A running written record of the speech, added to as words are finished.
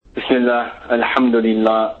Bismillah,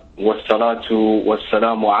 alhamdulillah, wassalatu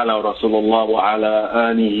wassalamu ala Rasulullah wa ala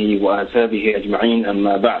alihi wa ashabihi ajma'in,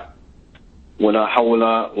 amma ba'd. Wa la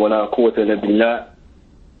hawla wa la quwwata illa billah.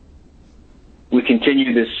 We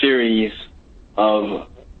continue this series of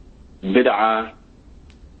bid'ah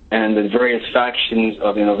and the various factions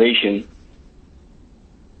of innovation.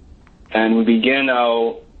 And we begin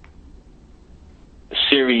our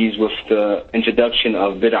series with the introduction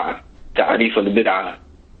of bid'ah, ta'arif of the bid'ah,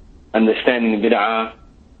 understanding the bid'ah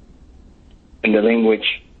in the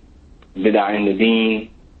language, bid'ah in the deen,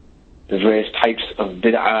 the various types of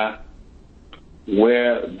bid'ah,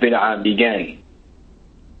 where bid'ah began,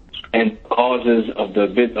 and causes of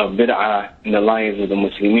bid'ah in the lives of the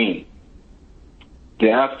Muslimin.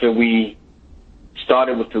 Thereafter, we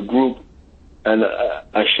started with the group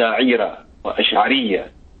Ash'ariyya or Ash'ariyya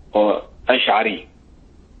or Ash'ari.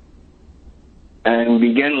 And we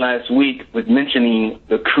began last week with mentioning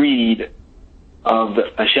the creed of the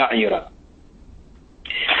Ash'ariyya.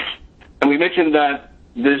 And we mentioned that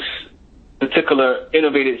this particular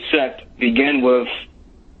innovative sect began with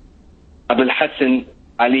Abul Hassan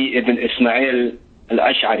Ali ibn Ismail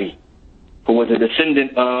al-Ash'ari, who was a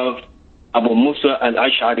descendant of Abu Musa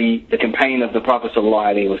al-Ash'ari, the companion of the Prophet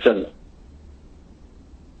ﷺ.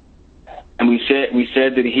 And we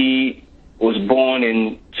said that he was born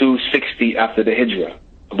in 260 after the Hijrah,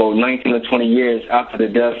 about 19 or 20 years after the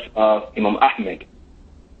death of Imam Ahmed.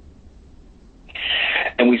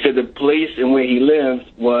 And we said the place in where he lived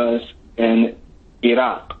was in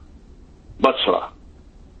Iraq, Basra.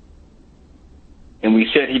 And we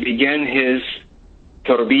said he began his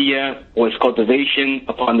tarbiyah, or his cultivation,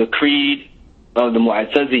 upon the creed of the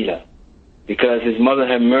Mu'tazila, because his mother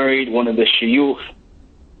had married one of the shuyukh,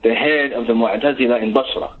 the head of the Mu'tazila in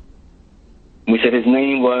Basra. We said his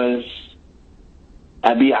name was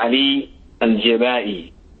Abi Ali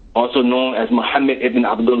al-Jabai, also known as Muhammad ibn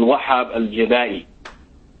Abdul Wahhab al-Jabai.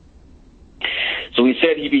 So we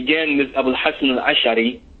said he began this Abul Hassan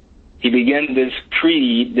al-Ash'ari, he began this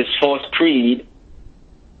creed, this false creed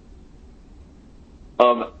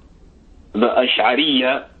of the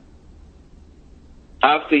Ash'ariyya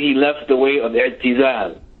after he left the way of the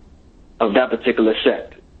i'tizal of that particular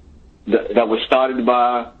sect that was started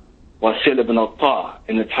by Wasil ibn al-Ta'a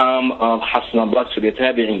in the time of Hassan al-Basri, the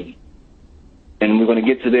Tabi'in. And we're going to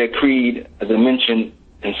get to their creed, as I mentioned,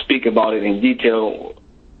 and speak about it in detail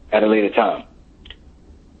at a later time.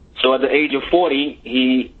 So at the age of 40,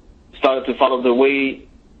 he started to follow the way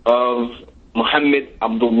of Muhammad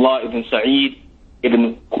Abdullah ibn Sa'id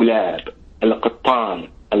ibn Kulab al-Qattan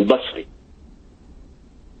al-Basri,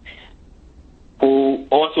 who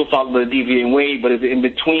also followed the deviant way, but is in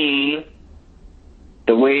between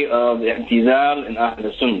the way of the i'tizal and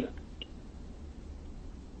Ahlul Sunnah.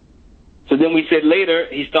 So then we said later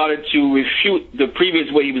he started to refute the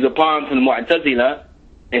previous way he was upon from the Mu'tazila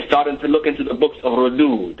and started to look into the books of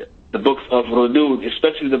Rudud,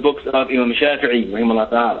 especially the books of Imam Shafi'i, rahimahullah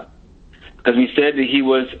ta'ala. Because we said that he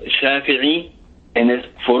was Shafi'i in his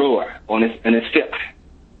furu', in his fiqh,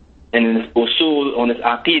 and in his usul, on his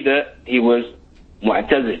aqidah, he was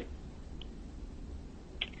Mu'tazili.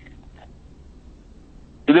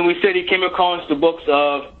 So then we said he came across the books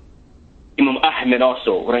of Imam Ahmed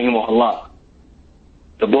also, rahimahullah.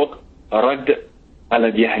 The book Radd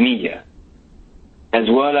al-Jahmiyya, as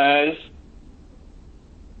well as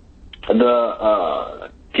the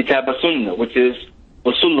Kitab al-Sunnah, which is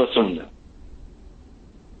Usul al-Sunnah.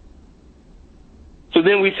 So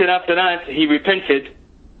then we said after that he repented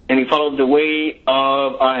and he followed the way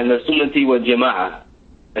of Ahlul Sunnati wal Jama'ah,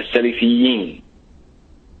 as-Salafiyyin.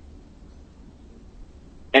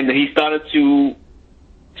 And he started to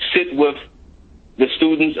sit with the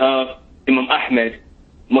students of Imam Ahmed,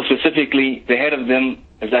 more specifically the head of them,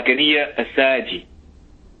 Zakaria as-Saji.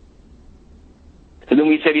 So then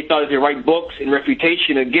we said he started to write books in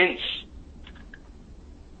refutation against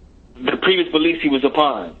the previous beliefs he was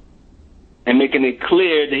upon, and making it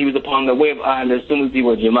clear that he was upon the way of Ahlul Sunnati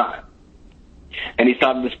wal Jama'ah. And he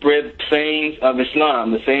started to spread sayings of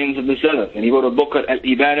Islam, the sayings of the Salaf, and he wrote a book called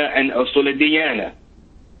Al-Ibadah and Usul al-Diyana.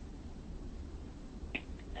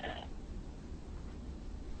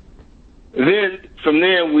 Then, from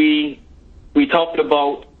there, we talked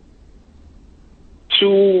about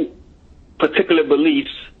two particular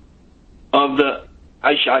beliefs of the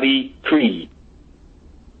Ash'ari creed,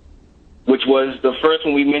 which was, the first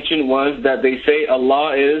one we mentioned was that they say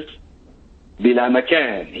Allah is bila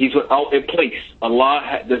makan. He's without a place.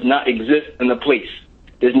 Allah does not exist in a place.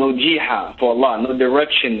 There's no jiha for Allah, no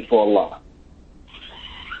direction for Allah.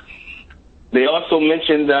 They also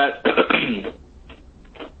mentioned that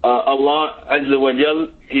Allah Azza wa Jal,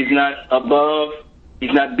 He's not above,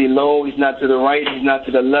 He's not below, He's not to the right, He's not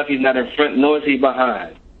to the left, He's not in front, nor is He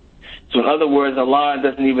behind. So in other words, Allah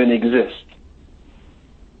doesn't even exist.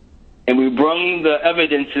 And we bring the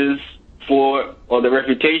evidences for, or the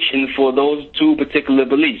refutation for those two particular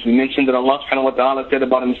beliefs. We mentioned that Allah subhanahu wa ta'ala said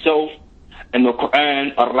about Himself in the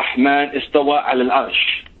Quran, Ar-Rahman istawa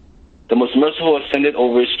al-Arsh. The most merciful ascended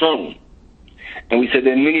over His throne. And we said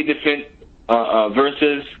there are many different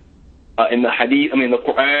verses in the Hadith, the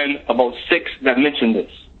Quran, about 6 that mention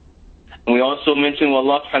this. And we also mentioned where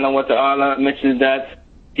Allah subhanahu wa ta'ala mentions that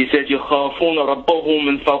He said, يَخَافُونَ رَبَّهُمْ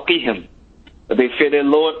مِنْ فَوْقِهِمْ, that they fear their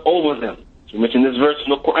Lord over them. So we mentioned this verse in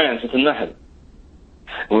the Quran, Surah An-Nahl.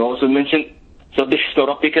 And we also mentioned سَبِّحْ اسْمَ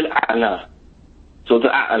رَبِّكَ الْأَعْلَى, Surah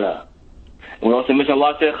Al-A'la. And we also mentioned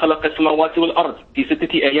Allah said, خَلَقَ السَّمَاوَاتِ وَالْأَرْضِ فِي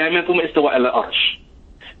سِتَّةِ أَيَّامٍ ثُمَّ اسْتَوَى عَلَى الْعَرْشِ.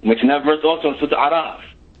 We mentioned that verse also in Surah Al-Araf.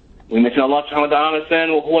 We mentioned Allah subhanahu wa ta'ala saying,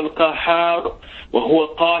 وَهُوَ الْقَاهِرُ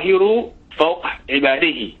وَهُوَ الْقَاهِرُ فَوْقَ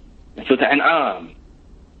عِبَادِهِ, in Surah Al-An'am.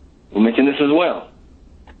 We mentioned this as well.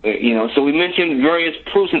 So we mentioned various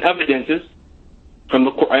proofs and evidences from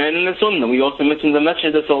the Quran and the Sunnah. We also mentioned the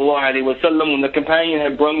Messenger sallallahu alaihi wasallam when the companion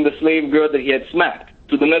had brought the slave girl that he had smacked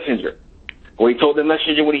to the Messenger. Or he told the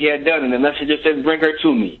Messenger what he had done, and the Messenger said, bring her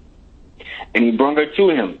to me. And he brought her to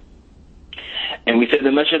him. And we said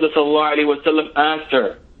the Messenger sallallahu alaihi wasallam asked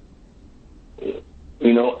her,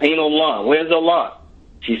 ain't Allah, where's Allah?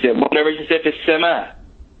 She said, whenever she said, it's Sama,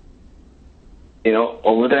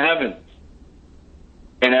 over the heavens.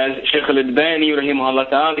 And as Shaykh al-Albani rahimahullah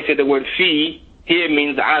ta'ala, he said the word fi here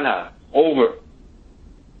means ala, over.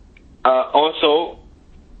 Also,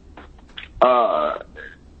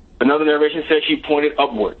 another narration says she pointed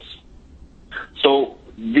upwards. So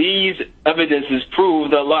these evidences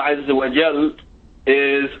prove that Allah Azza wa Jal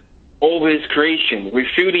is over His creation,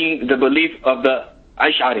 refuting the belief of the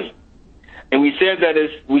Ash'ari. And we said that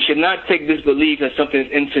we should not take this belief as something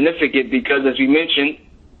insignificant, because as we mentioned,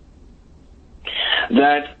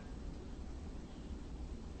 that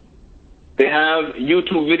they have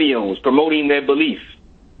YouTube videos promoting their belief,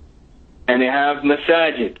 and they have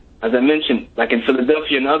masajid, as I mentioned, like in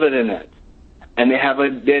Philadelphia and other than that, and they have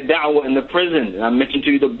their da'wah in the prison. And I mentioned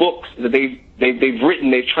to you the books that they've written,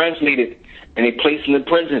 they've translated, and they place in the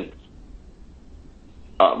prisons.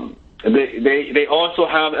 They also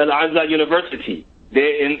have Al-Azhar University.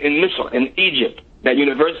 They're in Misr, in Egypt. That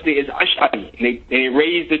university is Ash'ari. They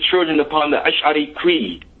raise the children upon the Ash'ari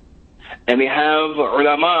creed. And they have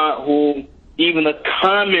ulama who, even the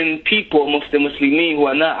common people amongst the Muslimin who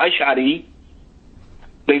are not Ash'ari,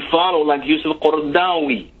 they follow, like Yusuf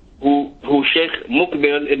Qaradawi, who Sheikh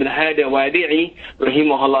Muqbil ibn Hadi Wadi'i,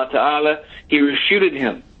 rahimahullah ta'ala, he refuted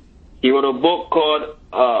him. He wrote a book called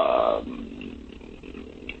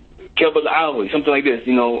Kebal Awi, something like this,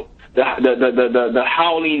 the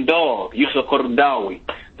howling dog, Yusuf Qaradawi,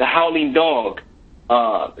 the howling dog,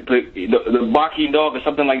 the barking dog, or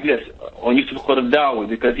something like this, on Yusuf Qaradawi,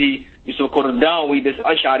 because Yusuf Qaradawi, this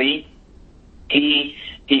Ash'ari, he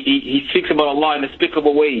speaks about Allah in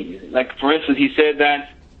despicable ways. Like, for instance, he said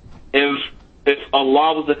that if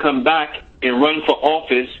Allah was to come back and run for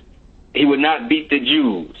office, He would not beat the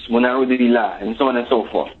Jews, and so on and so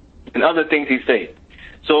forth, and other things he said.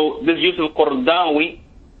 So this Yusuf Qaradawi,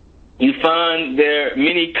 you find there are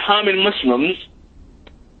many common Muslims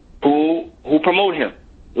who promote him.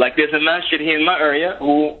 Like there's a masjid here in my area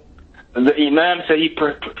who the Imam said he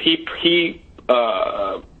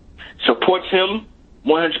supports him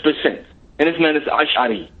 100%. And this man is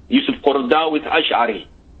Ash'ari. Yusuf Qaradawi is Ash'ari.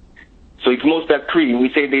 So he promotes that creed.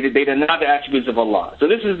 We say they deny the attributes of Allah. So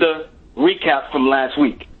this is the recap from last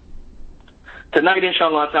week. Tonight,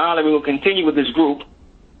 inshallah ta'ala, we will continue with this group.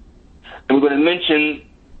 And we're going to mention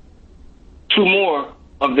two more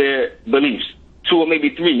of their beliefs. 2 or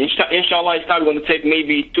maybe 3. Inshallah, it's probably going to take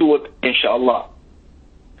maybe 2, inshallah.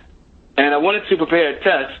 And I wanted to prepare a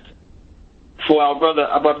test for our brother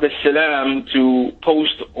Abab Salam to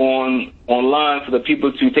post online for the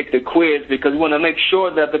people to take the quiz, because we want to make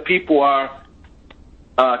sure that the people are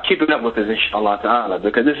keeping up with us, inshallah ta'ala,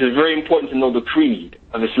 because this is very important to know the creed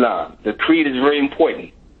of Islam. The creed is very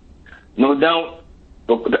important. No doubt,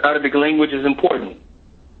 the Arabic language is important.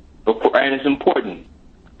 The Quran is important.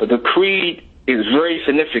 But the creed is very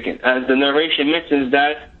significant. As the narration mentions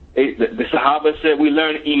that the Sahaba said we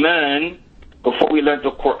learned Iman before we learned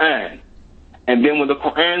the Quran. And then when the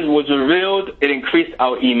Quran was revealed, it increased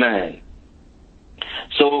our Iman.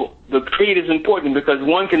 So the creed is important because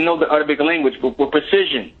one can know the Arabic language with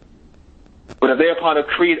precision. But if they're part of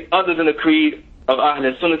creed other than the creed of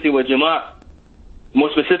Ahlul Sunnah wal Jama'ah, more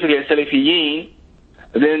specifically Salafiyyin,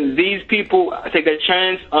 then these people take a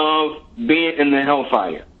chance of being in the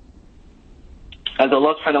hellfire. As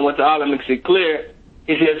Allah subhanahu wa ta'ala makes it clear,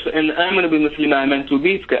 He says, "In amanu bimithlima amantu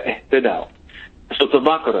bika ihtadaw." So to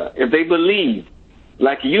Baqarah, if they believe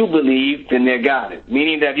like you believe, then they're guided.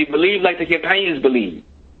 Meaning that if you believe like the companions believe,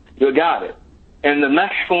 you're guided. And the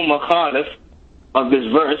mahfum makhalif of this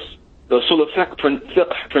verse, the usul al-fiqh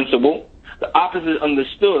principle, the opposite is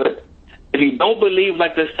understood. If you don't believe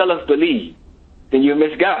like the Salaf believe, then you're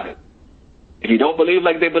misguided. If you don't believe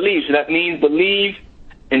like they believe, so that means believe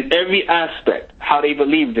in every aspect how they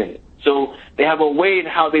believed in it. So they have a way in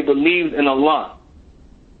how they believed in Allah,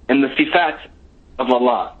 and the sifat of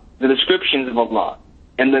Allah, the descriptions of Allah,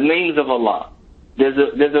 and the names of Allah. There's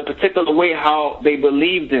a particular way how they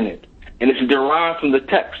believed in it, and it's derived from the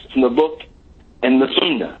text, from the book and the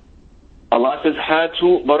Sunnah. Allah says,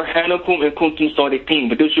 "Hatu barhanakum in kuntum sadiqeen,"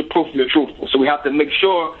 but this is your proof you're truthful. So we have to make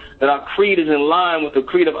sure that our creed is in line with the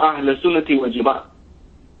creed of Ahlul Sunnati wal Jama'ah.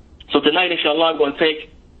 So tonight, inshallah, I'm going to take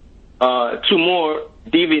two more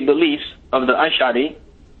deviant beliefs of the Ash'ari,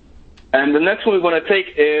 and the next one we're going to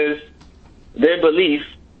take is their belief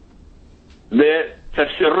that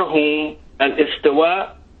تفسيرهم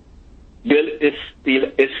الاستواء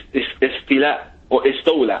بالاستيلاء or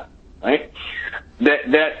istawla, right?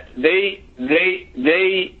 That their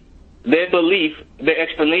belief, their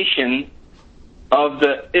explanation of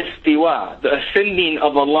the istiwa, the ascending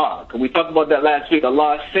of Allah. We talked about that last week.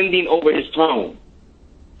 Allah ascending over His throne.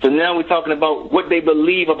 So now we're talking about what they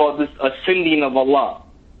believe about this ascending of Allah,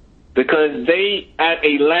 because they add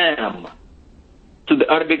a lamb to the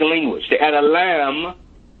Arabic language. They add a lamb,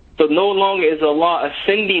 so no longer is Allah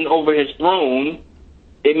ascending over His throne.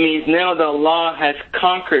 It means now that Allah has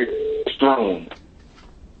conquered His throne.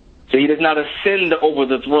 So He does not ascend over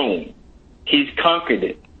the throne. He's conquered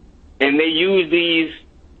it. And they use these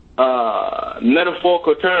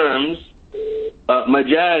metaphorical terms,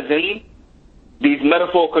 majazin, these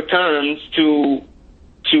metaphorical terms to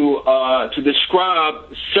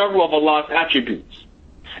describe several of Allah's attributes.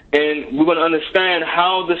 And we're going to understand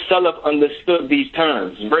how the Salaf understood these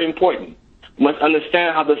terms. It's very important. We must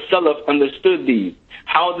understand how the Salaf understood these.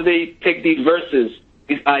 How do they take these verses,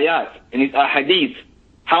 these ayat, and these ahadith?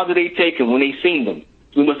 How do they take them when they sing them?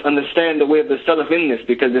 We must understand the way of the Salaf in this,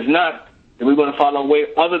 because it's not that we're going to follow a way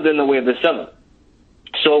other than the way of the Salaf.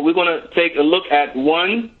 So we're going to take a look at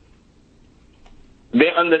one,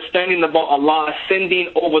 their understanding about Allah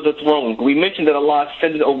ascending over the throne. We mentioned that Allah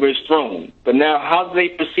ascended over His throne, but now how do they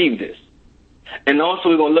perceive this? And also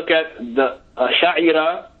we're going to look at the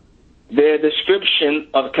Ash'ari, their description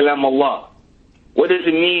of Kalam Allah. What does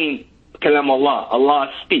it mean, Kalam Allah,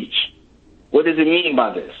 Allah's speech? What does it mean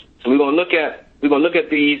by this? So we're going to look at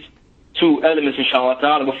these two elements, inshallah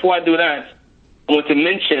ta'ala. Before I do that, I want to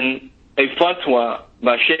mention a fatwa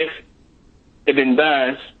by Sheikh Ibn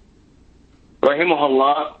Baz,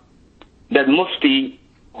 rahimahullah, that Mufti,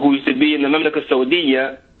 who used to be in the Mamlaka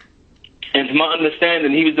Saudiya, and to my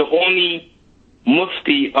understanding, he was the only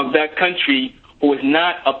Mufti of that country who was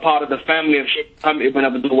not a part of the family of Sheikh Muhammad ibn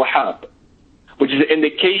Abdul Wahhab, which is an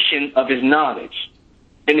indication of his knowledge,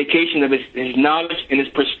 indication of his knowledge and his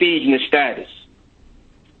prestige and his status.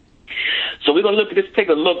 So we're going to let's take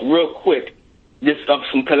a look real quick, just of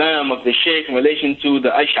some kalam of the Sheikh in relation to the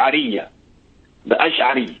Ash'ariyya, the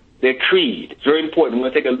Ash'ari, their creed. It's very important.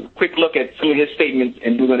 We're going to take a quick look at some of his statements,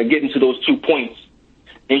 and we're going to get into those 2 points,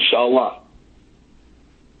 inshallah.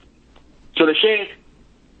 So the Sheikh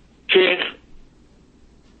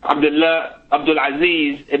Abdul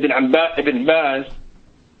Aziz Ibn Baz,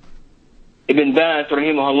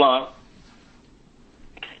 rahimahullah,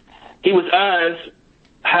 he was asked,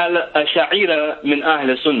 هل أشاعرة من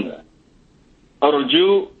أهل السنة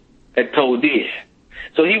أرجو التوضيح.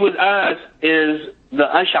 So he was asked, is the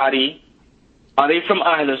Ash'ari, are they from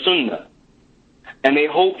Ahl Sunnah? And they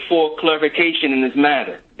hope for clarification in this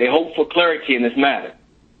matter. They hope for clarity in this matter.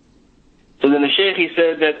 So then the Shaykh, he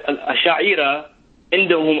said that Ash'ira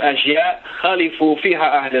عندهم أشياء خالفوا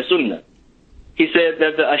فيها أهل سنة. He said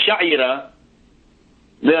that the Ash'ira,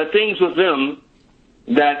 there are things with them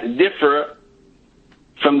that differ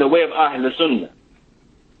from the way of Ahl Sunnah.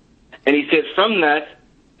 And he said from that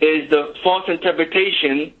is the false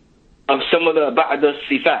interpretation of some of the ba'da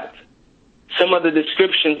sifat, some of the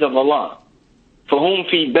descriptions of Allah. فَهُمْ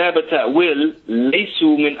فِي بَابَ تَأْوِيلٍ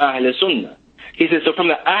لَيْسُوا مِنْ أَهْلِ سُنَّةٍ. He said, so from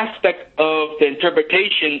the aspect of the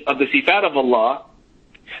interpretation of the sifat of Allah,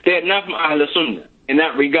 they are not from Ahl Sunnah in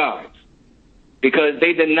that regard, because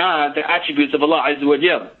they deny the attributes of Allah Azza wa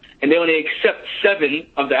Jal, and they only accept 7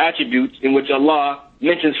 of the attributes in which Allah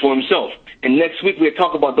mentions for Himself. And next week we'll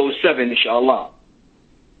talk about those 7, inshallah.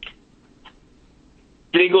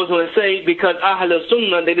 Then he goes on to say, because Ahlul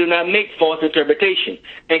Sunnah, they do not make false interpretation.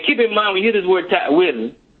 And keep in mind, when you hear this word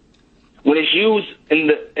ta'wil, when it's used in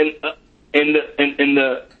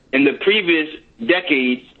the previous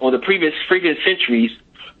decades or the previous centuries,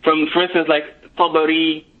 from, for instance, like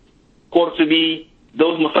Tabari, Qurtubi,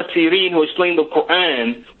 those mufassirin who explain the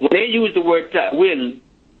Quran, when they use the word ta'wil,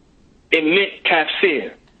 it meant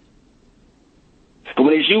tafsir. But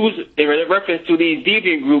when it's used in reference to these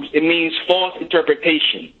deviant groups, it means false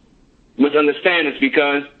interpretation. You must understand this,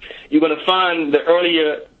 because you're going to find the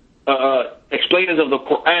earlier explainers of the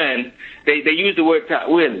Quran, they use the word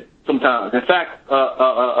ta'wil sometimes. In fact,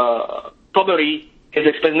 Tabari, his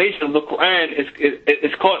explanation of the Quran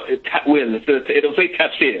is called ta'wil. It'll say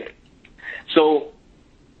tafsir. So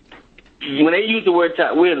when they use the word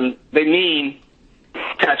ta'wil, they mean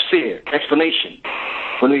tafsir, explanation.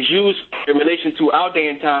 When it's used in relation to our day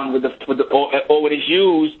and time, or when it's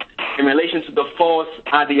used in relation to the false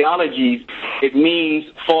ideologies, it means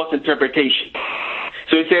false interpretation.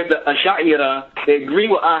 So he said the Ash'ira, they agree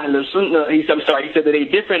with Ahlul Sunnah. He said that they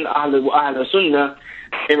differ with Ahlul Sunnah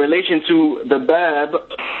in relation to the bab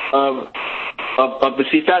of the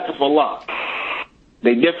sifat of Allah.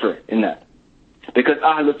 They differ in that, because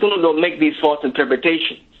Ahlul Sunnah don't make these false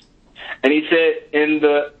interpretations. And he said in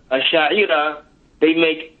the Ash'ira,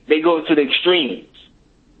 they go to the extremes.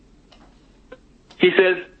 He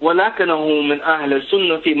says, وَلَكَنَهُ مِنْ أَهْلِ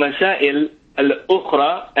السُنَّةِ فِي مَسَائِلِ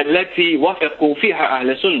الْأُخْرَى الَّتِي وَفَقُوا فِيهَا أَهْلِ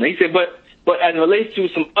السُنَّةِ. He said, but as it relates to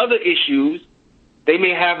some other issues, they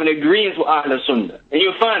may have an agreement with Ahl Sunnah. And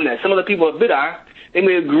you'll find that some of the people of Bid'ah, they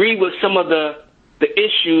may agree with some of the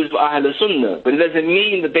issues of Ahl Sunnah, but it doesn't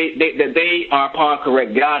mean that they are upon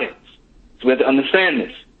correct guidance. So we have to understand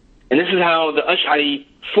this. And this is how the Ash'ari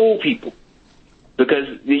fool people.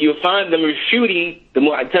 Because you'll find them refuting the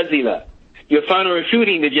Mu'tazila. You'll find them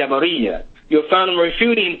refuting the Jabariyya. You'll find them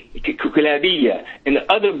refuting Kulabiyya and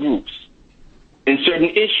the other groups in certain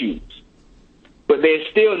issues. But they're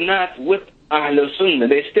still not with Ahlul Sunnah.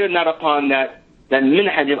 They're still not upon that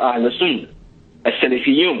minhaj of Ahlul Sunnah,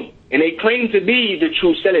 as-Salafiyun. And they claim to be the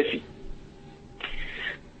true Salafi.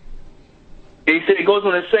 It goes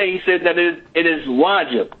on to say, he said that it is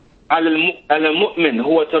wajib al-mu'min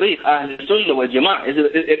huwa tariq Ahlul Sunnah wal Jama'ah.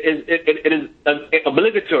 It is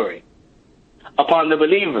obligatory upon the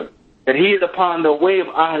believer that he is upon the way of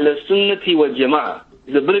Ahlul Sunnati wal Jama'ah.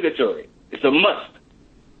 It's obligatory. It's a must.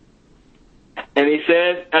 And he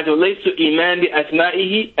says, as it relates to iman bi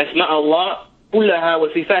asma'ihi, asma' Allah, kullaha wa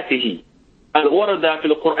sifatihi, al-warada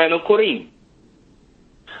fil Qur'an al-Kareem,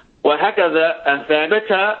 wa hakadha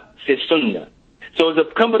athabata fi sunnah. So it's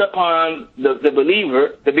incumbent upon the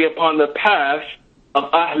believer to be upon the path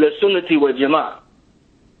of Ahlul Sunnati wal Jama'ah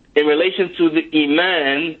in relation to the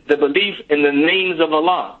iman, the belief in the names of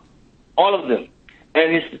Allah, all of them,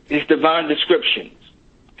 and his divine descriptions,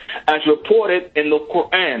 as reported in the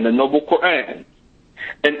Quran, the Noble Quran,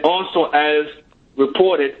 and also as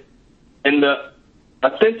reported in the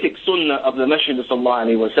authentic Sunnah of the Messenger sallallahu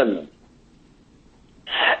alaihi wasallam.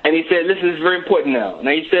 And he said, listen, this is very important now.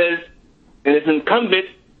 Now he says, and it's incumbent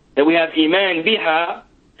that we have iman biha,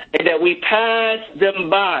 and that we pass them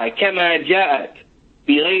by, kama ja'at,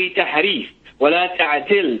 بغير تحريف ولا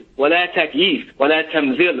تعديل ولا تكييف ولا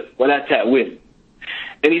تمثيل ولا تأويل.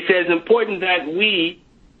 And he says, important that we,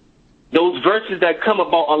 those verses that come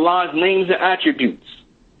about Allah's names and attributes,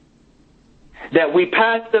 that we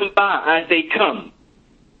pass them by as they come,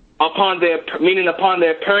 upon their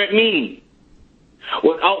apparent meaning,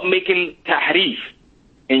 without making tahrif.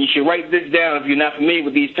 And you should write this down if you're not familiar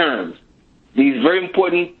with these terms. These very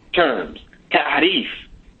important terms. Tahrif,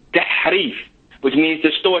 which means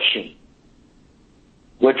distortion.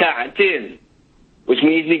 Wa ta'til, which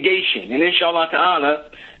means negation. And inshallah ta'ala,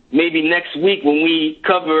 maybe next week when we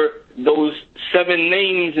cover those 7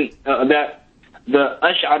 names that the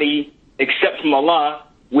Ash'ari accept from Allah,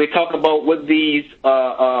 we'll talk about what these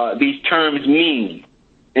terms mean,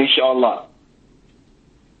 inshallah.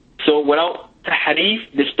 So without tahrif,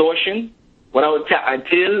 distortion, without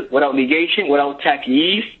ta'til, without negation, without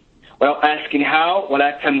takyif, without asking how,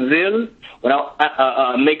 without tamzil, without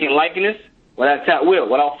making likeness, without ta'wil,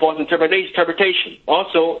 without false interpretation.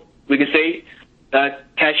 Also, we can say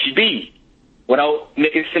tashbih, without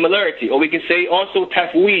making similarity. Or we can say also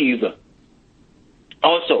tafweez,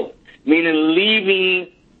 also, meaning leaving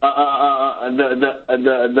the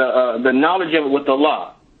knowledge of it with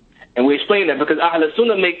Allah. And we explain that because Ahlul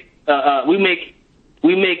Sunnah we make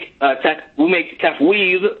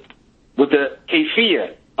tafweez with the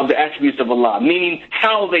kayfiyah of the attributes of Allah, meaning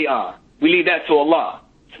how they are. We leave that to Allah,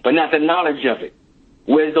 but not the knowledge of it.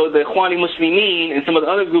 Whereas though the Ikhwani Muslimin and some of the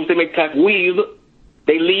other groups, they make tafweez,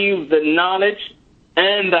 they leave the knowledge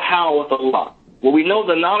and the how of Allah. Well, we know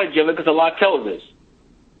the knowledge of it because Allah tells us.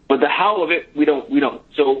 But the how of it, we don't.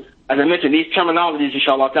 So, as I mentioned, these terminologies,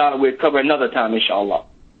 inshallah ta'ala, we'll cover another time, inshallah.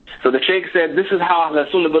 So the Shaykh said, this is how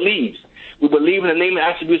Ahlul Sunnah believes. We believe in the name and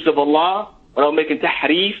attributes of Allah without making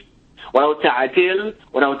tahrif, without ta'atil,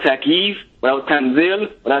 without takyif, without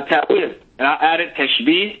tanzil, without ta'wil. And I added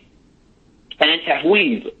tashbih and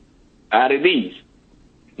tahweez. I added these.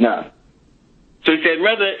 Now, so he said,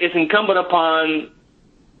 rather, it's incumbent upon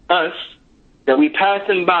us that we pass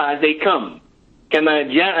them by as they come. كما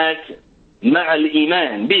جاءت مع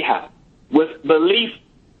الإيمان بها, with belief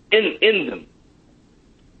in them.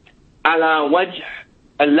 على وجه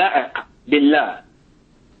اللائق بالله,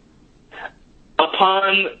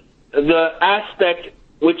 upon the aspect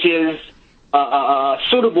which is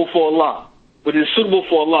suitable for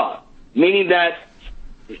Allah, meaning that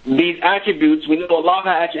these attributes, we know Allah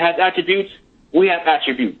has attributes, we have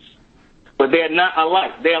attributes, but they are not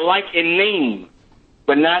alike. They are alike in name,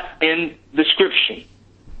 but not in description.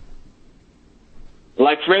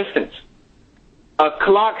 Like, for instance, a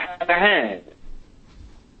clock has a hand,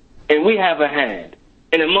 and we have a hand,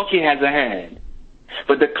 and a monkey has a hand.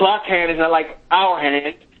 But the clock hand is not like our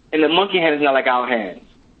hand, and the monkey hand is not like our hands.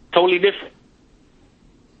 Totally different.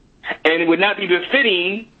 And it would not be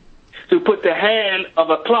befitting to put the hand of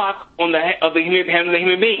a clock on the hand of the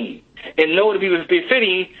human being. And nor would it be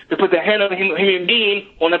befitting to put the hand of a human being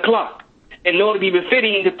on a clock. And nor would it be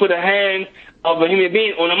befitting to put a hand of a human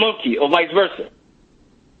being on a monkey, or vice versa.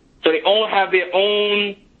 So they all have their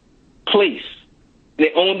own place,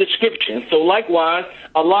 their own description. So likewise,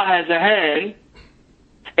 Allah has a hand,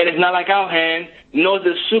 and it's not like our hand, nor is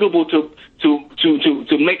it suitable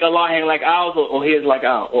to make Allah hand like ours, or his like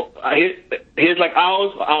ours, or his like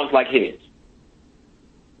ours, or ours like his.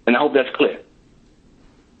 And I hope that's clear.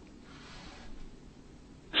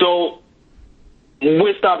 So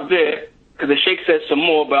we'll stop there, because the Sheikh says some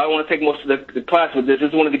more, but I don't want to take most of the class with this. I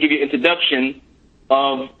just wanted to give you an introduction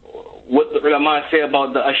of what the ulama say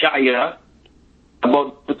about the Ash'ariyah,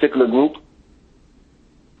 about a particular group.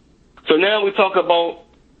 So now we talk about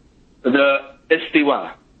the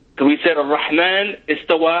istiwa. So we said Ar-Rahman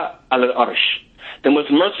istawa al-Arsh. The most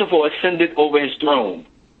merciful ascended over his throne.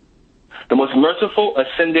 The most merciful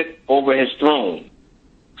ascended over his throne.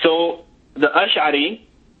 So the Ash'ari,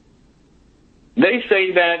 they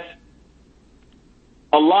say that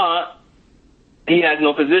Allah, he has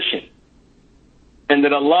no position. And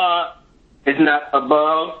that Allah is not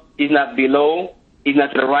above, he's not below, he's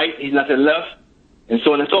not to the right, he's not to the left, and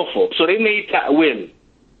so on and so forth. So they made ta'wil,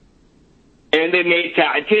 and they made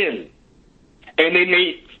ta'atil, and they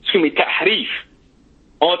made, tahrif,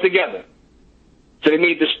 all together. So they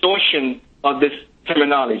made distortion of this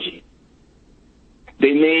terminology.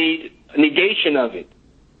 They made negation of it,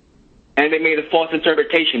 and they made a false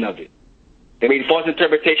interpretation of it. They made a false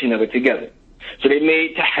interpretation of it together. So they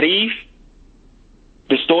made tahrif,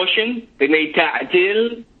 distortion, they made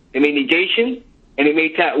ta'atil, they made negation, and they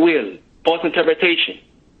made ta'wil, false interpretation,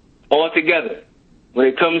 all together when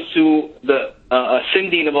it comes to the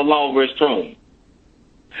ascending of Allah over his throne.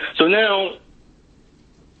 So now,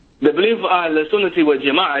 the belief of Ahlul Sunnah wal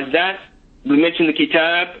Jama'ah is that we mentioned the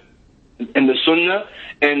Kitab and the Sunnah,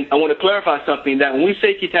 and I want to clarify something, that when we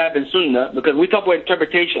say Kitab and Sunnah, because we talk about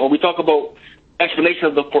interpretation, or we talk about explanation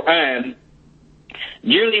of the Quran,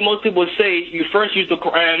 generally most people say you first use the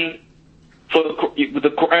Quran for the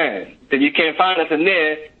Quran. Then you can't find nothing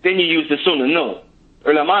there, then you use the Sunnah. No.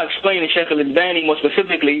 Ulama explained, and Shaykh al-Albani more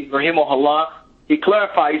specifically, rahimahullah, he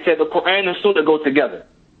clarified, he said the Quran and Sunnah go together.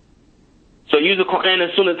 So use the Quran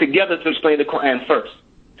and Sunnah together to explain the Quran first.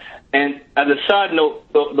 And as a side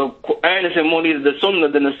note, the Quran is in more need of the Sunnah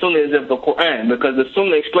than the Sunnah is of the Quran, because the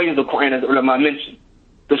Sunnah explains the Quran, as ulama mentioned.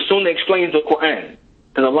 The Sunnah explains the Quran,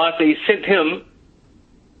 because Allah said he sent him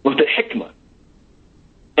with the hikmah.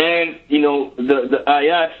 And, the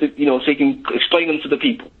ayats, so he can explain them to the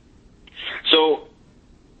people. So,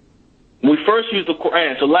 we first use the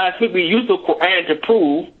Quran. So last week we used the Quran to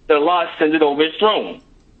prove that Allah ascended over his throne.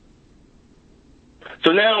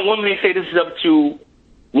 So now one may say this is up to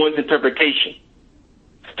one's interpretation.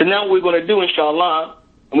 So now what we're going to do, inshallah,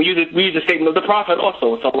 and we use the statement of the Prophet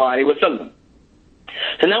also, sallallahu alaihi wasallam.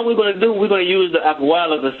 So now what we're going to use the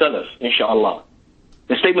aqwal of the Salaf, inshallah.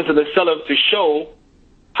 The statements of the Salaf to show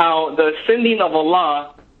how the ascending of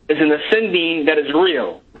Allah is an ascending that is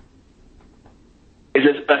real. It's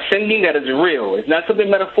an ascending that is real. It's not something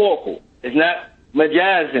metaphorical. It's not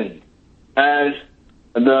majazin, as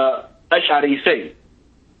the Ash'ari say.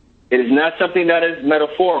 It is not something that is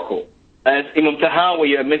metaphorical, as Imam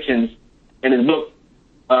Tahawiyya mentions in his book,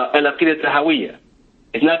 Al-Aqidah Tahawiyya.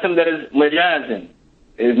 It's not something that is majazin.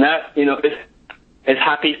 It's not, it's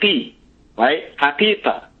haqiqi, right?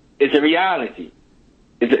 Haqiqa. It's a reality.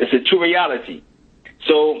 It's a true reality.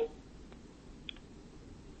 So,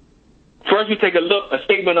 first we take a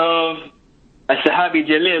statement of As-Sahabi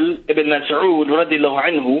Jalil ibn Mas'ud radiyallahu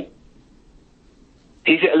anhu.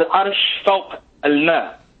 He said, Al-Arsh fawq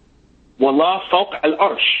al-ma, Wallah fawq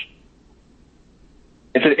al-Arsh.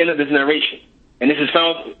 It's at the end of this narration. And this is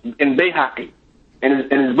found in Bayhaqi, in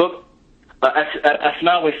his book,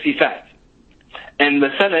 Asma wa Sifat. And the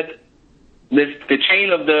sanad, the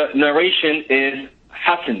chain of the narration is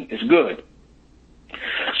Hasan, is good.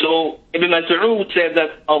 So Ibn Mas'ud said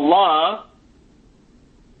that Allah,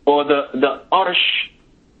 or the Arsh,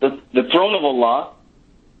 the throne of Allah,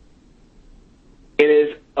 it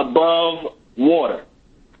is above water.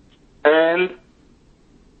 And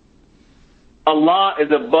Allah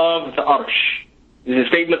is above the Arsh. This is a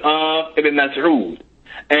statement of Ibn Mas'ud.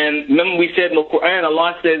 And remember we said in the Quran,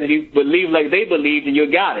 Allah says if you believe like they believe, then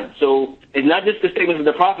you got it. So it's not just the statements of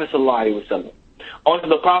the Prophet ﷺ. Also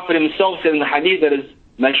the Prophet himself said in the hadith that is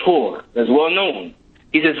mashhur, that's well known.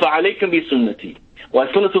 He says, فَعَلَيْكُمْ بِسُنَّتِي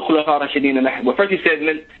وَسُنَّةُ الْخُلَفَاءِ الرَّاشِدِينَ الْمَهْدِيِّينَ. But first he said,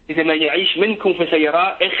 مَنْ يَعِيشْ مِنْكُمْ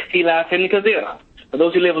فَسَيَرَى اخْتِلَافًا كَثِيرًا. For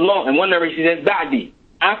those who live long. And one narration he says, بَعْدِي.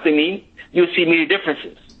 After me, you'll see many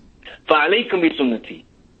differences. فَعَلَيْكُمْ بِسُنَّتِي.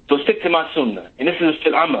 So stick to my sunnah. And this is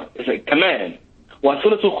still amr. It's a command.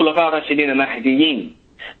 وَسُنَّةُ الْخُلَفَاءِ الرَّاشِدِينَ الْمَهْدِيِّينَ.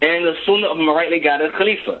 And the sunnah of my rightly guided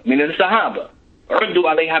Khalifa, meaning the Sahaba. عُدُّوا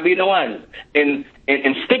عَلَيْهَا بِنَوَاجِذ.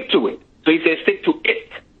 And stick to it. So he says stick to it.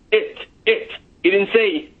 He didn't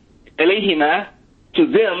say alayhima, to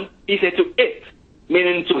them. He said to it,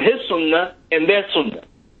 meaning to his sunnah and their sunnah.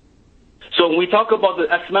 So when we talk about the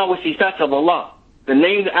asma wa sifat of Allah, the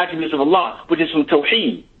names and attributes of Allah, which is from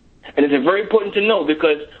Tawheed, and it's very important to know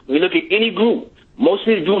because when you look at any group, most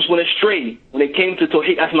of these groups went astray when it came to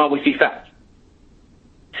Tawheed asma wa sifat.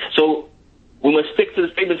 So we must stick to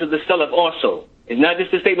the statements of the Salaf also. It's not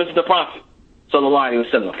just the statements of the Prophet sallallahu alaihi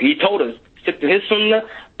wasallam. He told us stick to his sunnah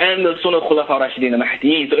and the sunnah of Khulafa Rashidin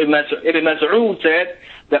al-Mahdiyyin. So Ibn Mas'ud said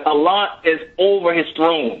that Allah is over his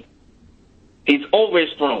throne. He's over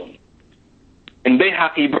his throne. And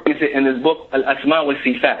Bayhaqi brings it in his book Al-Asma wa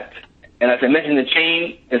Sifat. And as I mentioned, the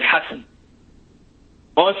chain is Hasan.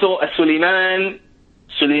 Also, Sulaiman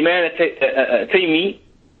Taymi,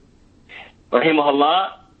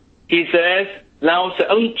 rahimahullah, he says, لو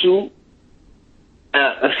سألت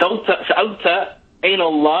أين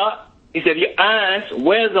الله. He said, if you ask,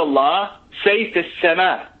 where's Allah? Say to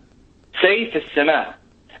Sama. Say to Sama.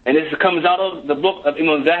 And this comes out of the book of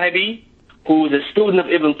Imam Zahabi, who is a student of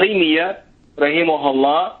Ibn Taymiyyah,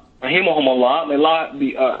 rahimahullah. May Allah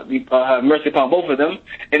be mercy upon both of them.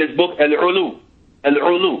 In his book Al-Ulu.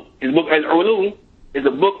 His book Al-Ulu is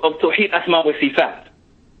a book of Tawheed Asma wa Sifat.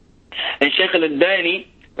 And Shaykh Al-Albani,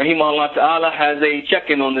 rahimahullah ta'ala, has a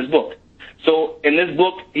check-in on this book. So in this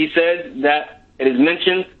book, he says that it is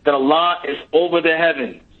mentioned that Allah is over the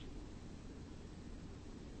heavens.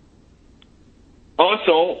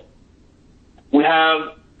 Also, we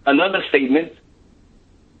have another statement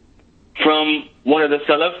from one of the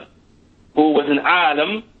Salaf who was an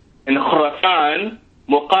alim in Khurasan,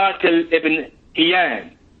 Muqatil ibn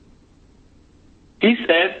Hiyan. He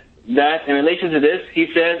said that in relation to this, he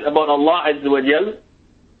says about Allah Azza wa Jal,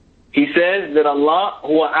 he says that Allah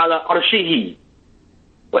huwa ala arshihi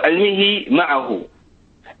wa ilmihi ma'ahu.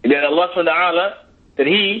 That Allah subhanahu wa ta'ala, that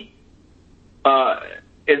he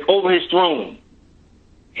is over his throne.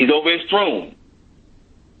 He's over his throne.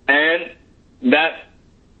 And that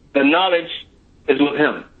the knowledge is with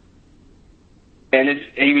him. And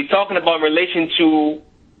he was talking about in relation to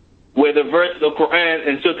where the verse of the Quran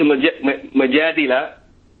in Surah Majadila,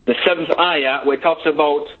 the 7th ayah, where it talks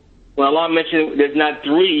about when Allah mentioned there's not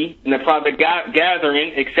three in the private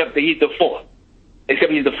gathering except that he's the fourth.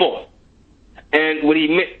 And when he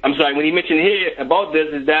mentioned here about this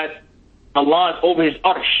is that Allah is over his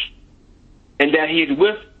arsh and that he is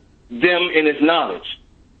with them in his knowledge.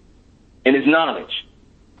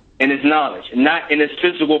 Not in his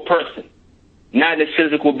physical person, not in his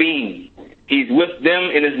physical being. He's with them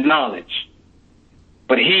in his knowledge.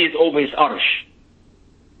 But he is over his arsh.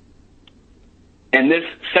 And this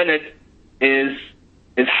sanad is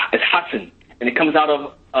Hasan, and it comes out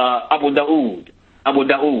of Abu Dawood,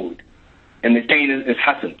 and the chain is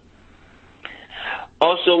Hasan.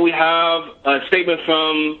 Also, we have a statement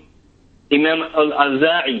from Imam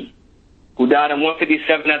al-Azza'i, who died in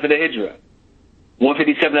 157 after the Hijrah.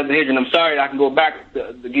 157 after the Hijrah. And I'm sorry, I can go back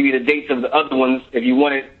to give you the dates of the other ones if you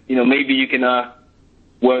want it. Maybe you can.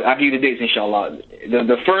 Well, I'll give you the dates, inshallah.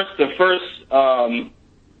 The first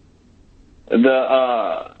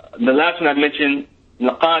The last one I mentioned,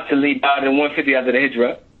 Naqatili, died in 150 after the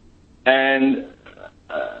Hijrah, and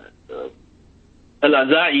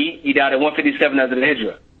Al-Azai, he died at 157 after the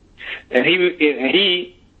Hijrah. And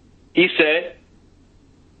he said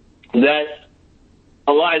that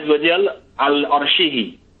Allah Azza wa Jal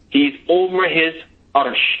al-Arshihi, he's over his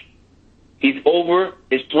Arsh. He's over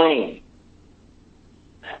his throne.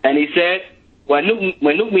 And he said, وَنُؤْمِنَ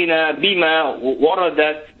بِمَا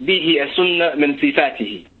وَرَدَتْ بِهِ السُنَّةُ مِنْ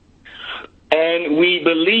صِفَاتِهِ. And we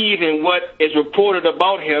believe in what is reported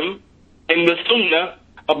about him in the Sunnah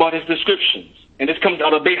about his descriptions. And this comes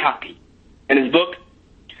out of Bayhaqi in his book,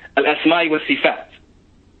 Al-Asma'i wa Sifat.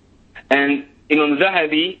 And Imam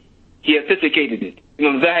Zahabi, he authenticated it.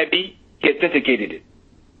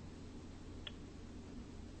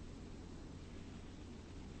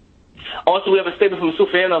 Also, we have a statement from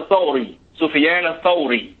Sufyan al-Thawri,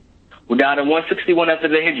 who died in 161 after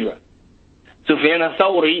the Hijrah. Sufyan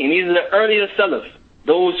al-Thawri, and these are the earliest Salaf,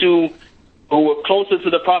 those who were closer to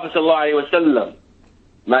the Prophet ﷺ.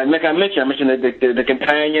 Like I mentioned the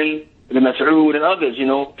companion, the Mas'ud, and others,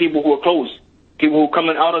 people who are close, people who are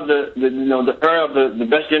coming out of the era of the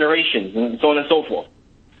best generations, and so on and so forth.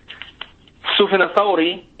 Sufyan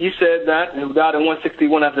al-Thawri, he said that, who died in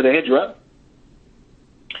 161 after the Hijrah,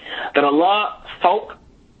 that Allah fawq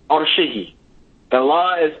arshihi, that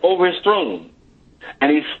Allah is over his throne,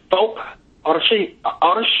 and he's fawq arshihi,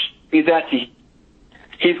 arsh bidatihi.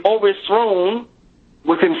 He's over his throne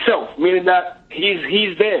with himself, meaning that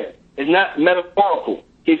he's there. It's not metaphorical.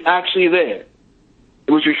 He's actually there.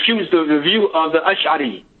 Which refutes the view of the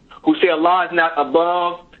Ash'ari, who say Allah is not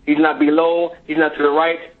above, he's not below, he's not to the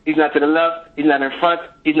right, he's not to the left, he's not in front,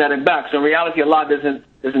 he's not in back. So in reality, Allah doesn't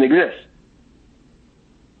exist.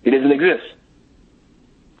 It doesn't exist.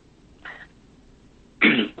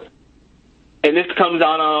 And this comes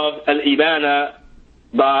out of Al-Ibana,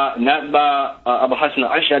 not by Abu Hasan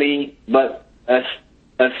al-Ash'ari, but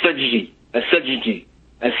As-Sajdi,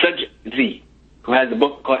 who has a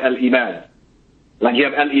book called Al-Ibana. Like you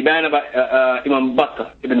have Al-Ibana by Ibn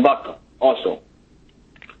Battah also.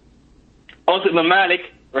 Also Imam Malik,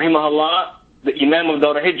 rahimahullah, the Imam of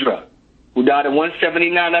Dar al-Hijrah, who died in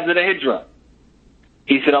 179 after the Hijrah.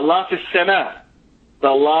 He said, Allah fi sama, that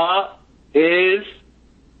Allah is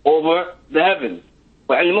over the heavens.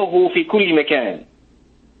 وَعِلْمُهُ فِي كُلِّ مَكَانٍ.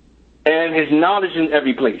 And his knowledge in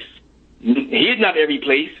every place. He is not every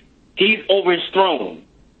place. He's over his throne.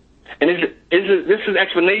 And this is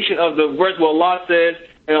explanation of the verse where Allah says,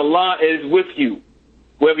 and Allah is with you,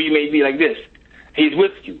 wherever you may be, like this. He's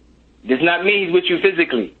with you. Does not mean he's with you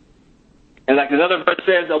physically. And like another verse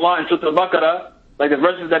says, Allah in Surah Al-Baqarah, like the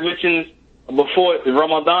verses that mentions before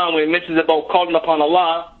Ramadan, when it mentions about calling upon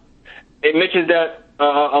Allah, it mentions that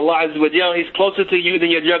Allah Azza wa Jal, he's closer to you than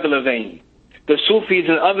your jugular vein. The Sufis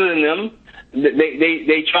and other than them,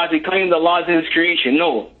 they try to claim that Allah is in his creation.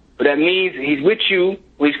 No. But that means he's with you,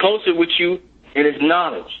 or he's closer with you in his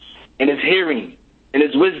knowledge, in his hearing, in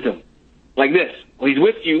his wisdom. Like this. Or he's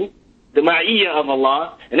with you, the Ma'iyyah of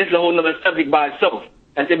Allah, and this is a whole other subject by itself.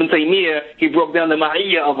 As Ibn Taymiyyah, he broke down the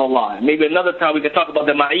Ma'iyyah of Allah. Maybe another time we can talk about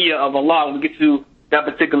the Ma'iyyah of Allah when we get to that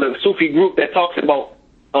particular Sufi group that talks about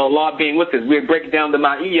Allah being with us. We'll break down the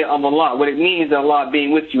Ma'iyyah of Allah, what it means that Allah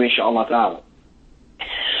being with you, inshallah ta'ala.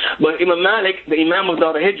 But Imam Malik, the Imam of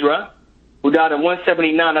Dar al-Hijrah, who died in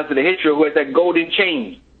 179 after the Hijrah, who has that golden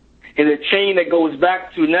chain. It's a chain that goes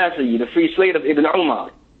back to Nasri, the free slave of Ibn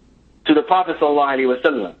Umar, to the Prophet sallallahu alaihi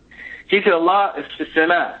wasallam. He said Allah is fi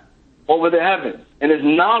sama, over the heavens, and his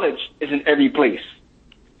knowledge is in every place.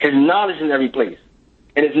 His knowledge is in every place.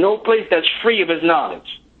 And there's no place that's free of his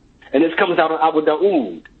knowledge. And this comes out of Abu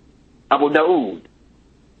Dawood.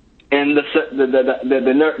 And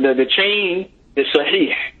the chain is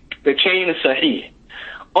sahih. The chain is sahih.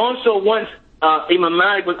 Also, once Imam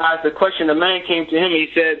Malik was asked a question, a man came to him, he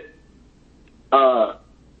said, Ya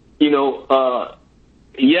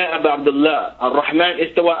Abu Abdullah, Ar-Rahman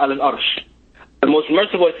istawa al-Arsh. The most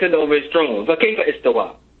merciful ascended over his throne. فَكَيْفَ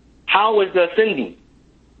istawa? How is the ascending?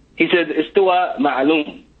 He said, istawa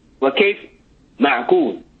ma'alum. وَكَيْفَ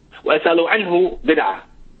ma'akul. وَأَسَأَلُ عَنْهُ بِدْعَةً.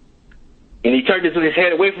 And he turned his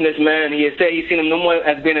head away from this man, and he had said he's seen him no more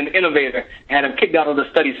as being an innovator, and had him kicked out of the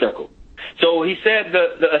study circle. So he said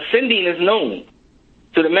the ascending is known.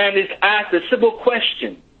 So the man just asked a simple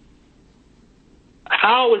question.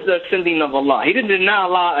 How is the ascending of Allah? He didn't deny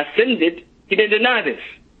Allah ascended. He didn't deny this.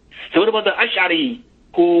 So what about the Ash'ari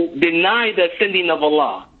who denied the ascending of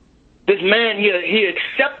Allah? This man, he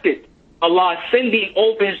accepted Allah ascending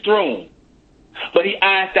over his throne. But he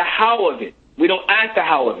asked the how of it. We don't ask the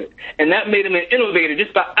how of it. And that made him an innovator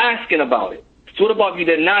just by asking about it. So what about if you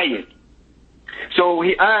deny it? So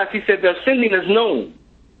he asked, he said, the ascending is known,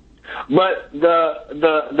 but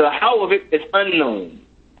the how of it is unknown.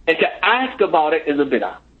 And to ask about it is a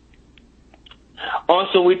bid'ah.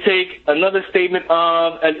 Also, we take another statement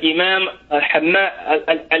of Al-Imam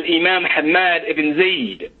Hamad ibn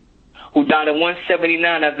Zayd, who died in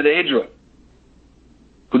 179 after the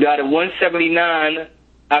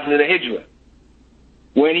Hijrah.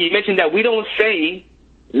 When he mentioned that we don't say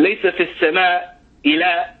Laysa fi as-sama'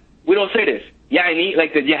 ila, we don't say this. Yani,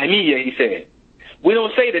 like the Jahmiyyah, he said. We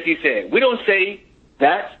don't say this, he said. We don't say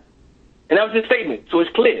that. And that was his statement. So it's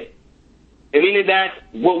clear. It meaning that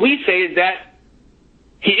what we say is that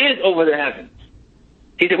he is over the heavens.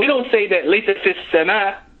 He said, we don't say that Laysa fi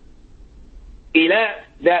as-sama' ila,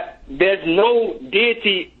 that there's no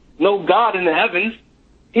deity, no God in the heavens.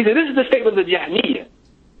 He said, this is the statement of the Jahmiyyah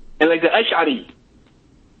and like the Ash'ari.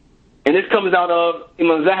 And this comes out of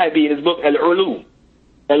Imam Zahabi in his book Ahlul,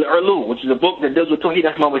 which is a book that deals with Tawheed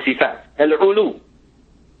Asma wa Sifat. Ahlul.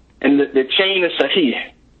 And the chain is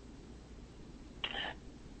Sahih.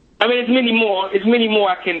 I mean, it's many more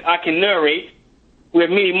I can narrate. We have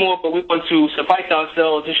many more, but we want to suffice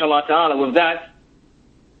ourselves, inshallah ta'ala, with that.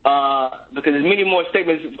 Because there's many more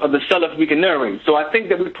statements of the Salaf we can narrate. So I think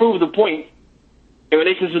that we prove the point in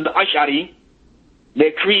relation to the Ash'ari,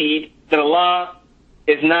 their creed, that Allah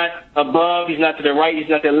is not above, He's not to the right, He's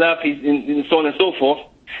not to the left, He's and so on and so forth,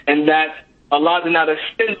 and that Allah did not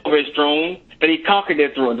ascend over His throne, that He conquered the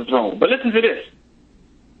throne. But listen to this,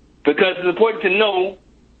 because it's important to know,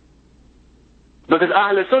 because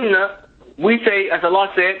Ahlul Sunnah, we say, as Allah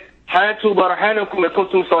said, Hatu barhanakum in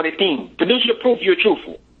kuntum sadiqin. Produce your proof, you're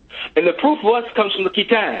truthful. And the proof for us comes from the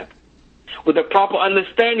Kitab, with a proper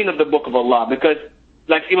understanding of the Book of Allah, because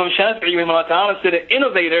like Imam Shafi'i said, an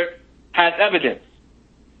innovator has evidence.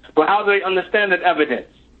 But how do they understand that evidence?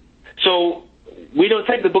 So we don't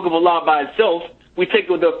take the Book of Allah by itself, we take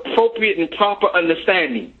it with the appropriate and proper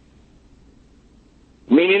understanding,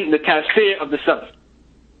 meaning the tafsir of the Salaf.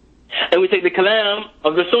 And we take the kalam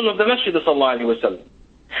of the Sunnah of the Masjid sallallahu alaihi wasallam,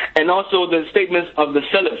 and also the statements of the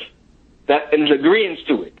Salaf that is agreeance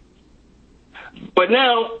to it. But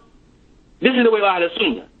now, this is the way of Ahlul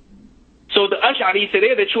Sunnah. So the Ash'ari say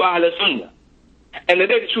they're the true Ahlul Sunnah, and they're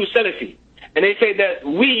the true Salafi. And they say that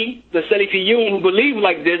we, the Salafiyun, who believe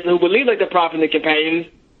like this, who believe like the Prophet and the companions,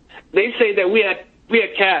 they say that we are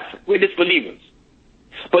kafir, we're disbelievers.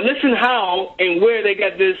 But listen how and where they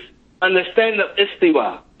got this understanding of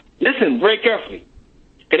istiwa. Listen very carefully.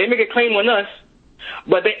 Because they make a claim on us,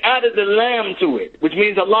 but they added the lamb to it, which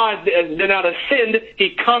means Allah did not ascend,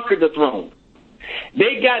 He conquered the throne.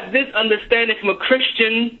 They got this understanding from a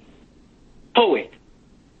Christian poet,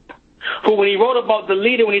 who when he wrote about the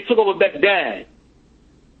leader when he took over Baghdad,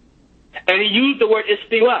 and he used the word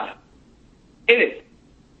istiwa in it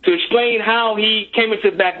to explain how he came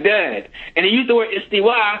into Baghdad. And he used the word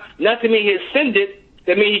istiwa not to mean he ascended,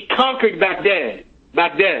 that means he conquered Baghdad,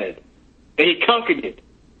 and he conquered it.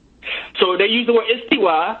 So they use the word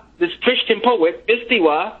istiwa, this Christian poet,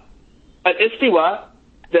 istiwa,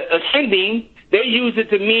 the ascending, they use it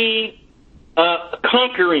to mean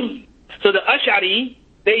conquering. So the Ash'ari,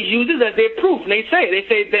 they use it as their proof. And they say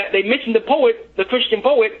that they mention the poet, the Christian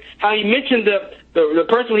poet, how he mentioned the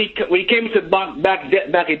person when he came to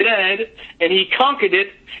Baghdad and he conquered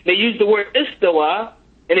it. They use the word istawa,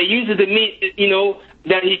 and they use it to mean,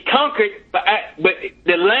 that he conquered, but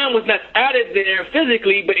the lamb was not added there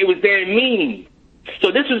physically, but it was there in meaning.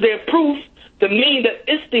 So this was their proof to mean that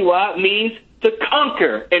istiwa means to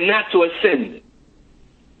conquer and not to ascend.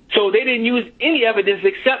 So they didn't use any evidence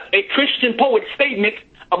except a Christian poet's statement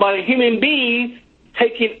about a human being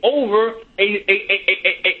taking over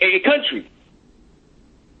a country.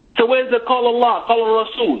 So where's the call Allah, call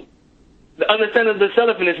Rasul, the understanding of the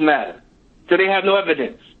Salaf in this matter? So they have no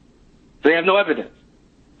evidence.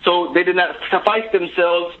 So they did not suffice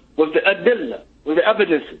themselves with the adillah, with the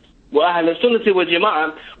evidences. Wa Ahlul Sunnah wal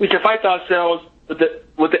Jama'ah, we suffice ourselves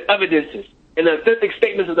with the evidences and the authentic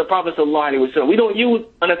statements of the Prophet sallallahu alaihi wasallam. We don't use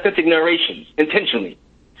unauthentic narrations intentionally.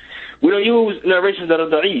 We don't use narrations that are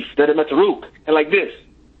da'if, that are matruk, and like this.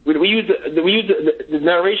 We use the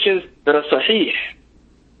narrations that are sahih,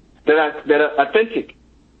 that are authentic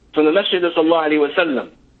from the Masjid sallallahu alaihi wasallam.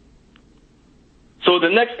 So the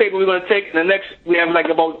next statement we're going to take, we have like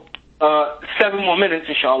about 7 more minutes,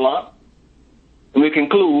 inshallah, and we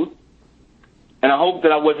conclude. And I hope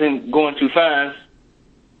that I wasn't going too fast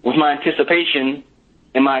with my anticipation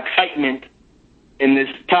and my excitement in this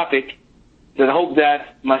topic, that I hope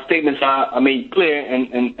that my statements are made clear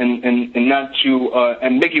and not too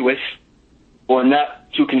ambiguous or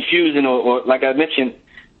not too confusing, or like I mentioned,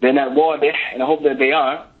 they're not wadih, and I hope that they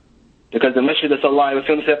are. Because the Messenger sallallahu alayhi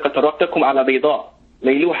wa sallam said, قَدْ تَرَكْتَكُمْ عَلَى بَيْضَاءٍ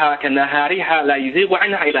لَيْلُهَا كَنَّهَارِهَا لَا يُزِيغُ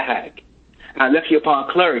عَنْهَا إِلَّا هَالِكٌ. I left you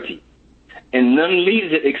upon clarity, and none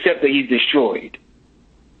leaves it except that he's destroyed.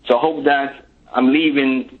 So I hope that I'm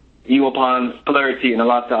leaving you upon clarity, and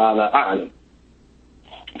Allah Ta'ala a'lam.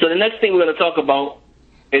 So the next thing we're going to talk about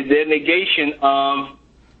is the negation of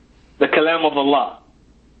the kalam of Allah.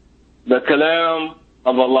 The kalam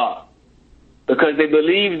of Allah. Because they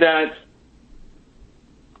believe that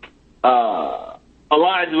Allah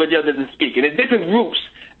Azza wa Jalla doesn't speak. And there's different groups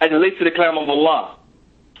as it relates to the kalam of Allah.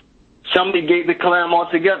 Some negate the kalam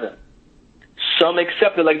altogether. Some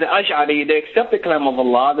accept it, like the Ash'ari, they accept the kalam of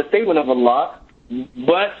Allah, the statement of Allah,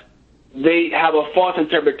 but they have a false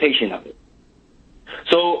interpretation of it.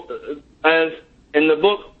 So, as in the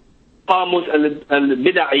book Qamus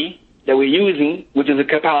al-Bid'i that we're using, which is a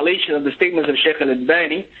compilation of the statements of Shaykh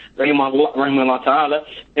al-Albani, rahimahullah ta'ala,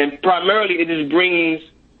 and primarily it just brings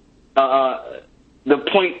the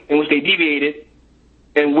point in which they deviated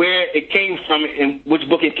and where it came from and which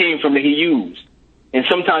book it came from that he used. And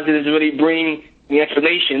sometimes it doesn't really bring the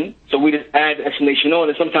explanation, so we just add the explanation on,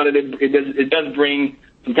 and sometimes it does bring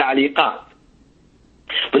some ta'liqat.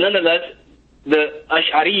 But nonetheless, the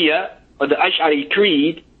Ash'ariyya, or the Ash'ari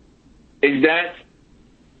creed, is that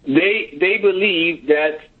they believe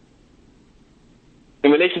that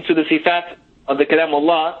in relation to the sifat of the kalam of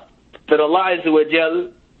Allah, that Allah Azza wa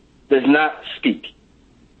Jal does not speak.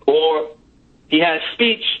 Or he has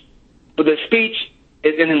speech, but the speech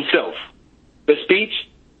is in himself. The speech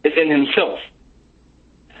is in himself.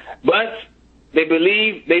 But they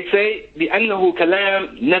believe, they say, بأنه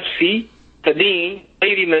كلام نفسي قديم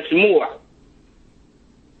غير مسموع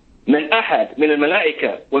من أحد من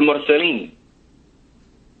الملائكة والمرسلين.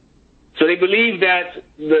 So they believe that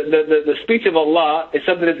the speech of Allah is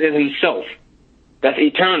something that is in himself, that's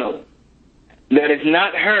eternal, that is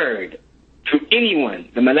not heard through anyone,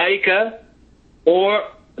 the malaika or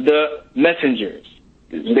the messengers.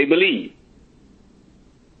 They believe.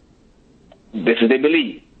 This is they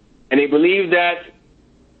believe. And they believe that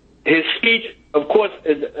his speech, of course,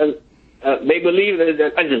 is they believe that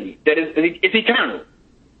it's ajali, that it's eternal.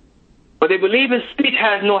 But they believe his speech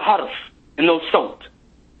has no harf and no sawt.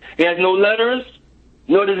 It has no letters,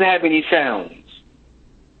 nor does it have any sounds.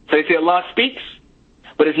 So they say Allah speaks,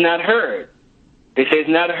 but it's not heard. They say it's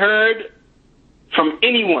not heard from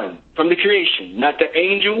anyone, from the creation, not the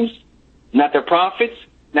angels, not the prophets,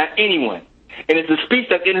 not anyone. And it's a speech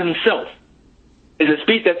that's in himself. It's a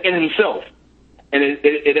speech that's in himself. And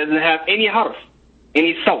it doesn't have any harf,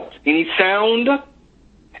 any sawt, any sound,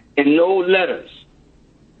 and no letters.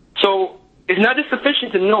 So it's not just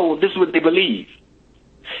sufficient to know this is what they believe.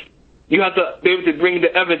 You have to be able to bring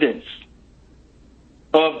the evidence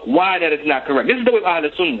of why that is not correct. This is the way of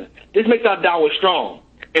Ahlul Sunnah. This makes our da'wah strong.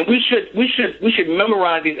 And we should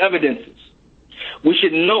memorize these evidences. We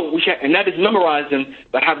should know, and not just memorize them,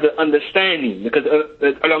 but have the understanding. Because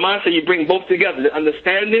ulama say you bring both together, the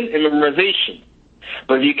understanding and memorization.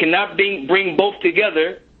 But if you cannot bring both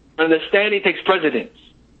together, understanding takes precedence.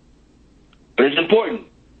 But it's important.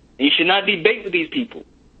 And you should not debate with these people.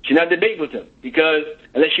 You should not debate with them, because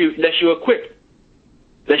unless you're equipped,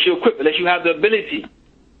 unless you have the ability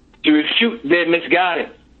to refute their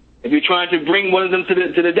misguidance. If you're trying to bring one of them to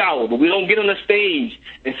the da'wah, but we don't get on the stage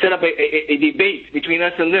and set up a debate between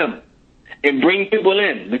us and them and bring people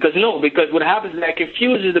in. Because what happens is that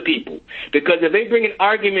confuses the people. Because if they bring an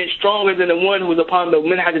argument stronger than the one who's upon the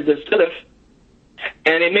minhaj of the salaf,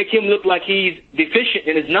 and they make him look like he's deficient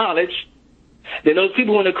in his knowledge, then those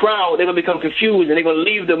people in the crowd, they're going to become confused, and they're going to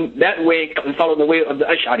leave them that way and follow the way of the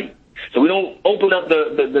Ash'ari. So we don't open up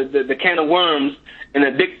the can of worms in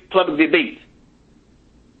a big public debate.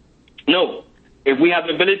 No. If we have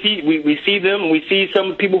the ability, we see them, we see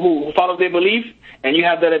some people who follow their belief, and you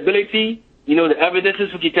have that ability, you know the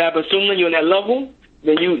evidences for Kitab and Sunnah, you're on that level,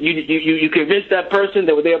 then you convince that person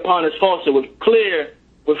that what they're upon is false with clear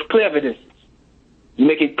evidences. You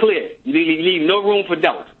make it clear. You leave no room for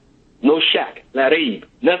doubt. No shak, la raib,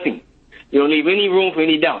 nothing. You don't leave any room for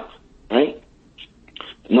any doubt, right?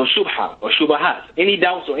 No shubha or shubahat, any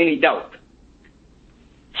doubts or any doubt.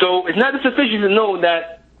 So it's not sufficient to know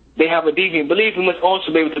that they have a deviant belief. We must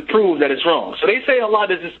also be able to prove that it's wrong. So they say Allah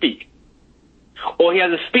doesn't speak, or he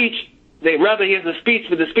has a speech. He has a speech,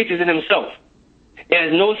 but the speech is in himself. It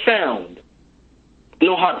has no sound,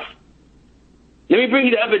 no harf. Let me bring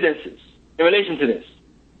you the evidences in relation to this.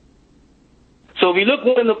 So if you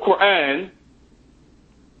look in the Quran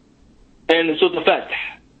and Surah Al-Fatih,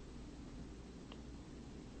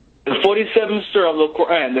 the 47th surah of the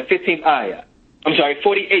Quran, the 15th ayah,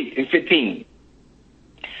 48 and 15,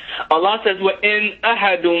 Allah says, وَإِنْ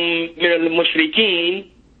أَحَدٌ مِّنَ الْمُشْرِكِينَ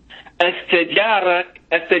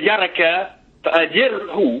استجارك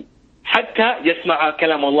فأجره حتى يسمع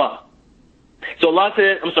كلام الله. So Allah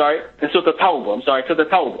said, I'm sorry, in Surah Tawbah, Surah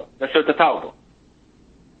Tawbah. That's Surah Tawbah.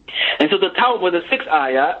 And so the Tawbah, the 6th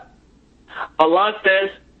ayah, Allah says,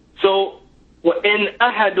 so وَإِنْ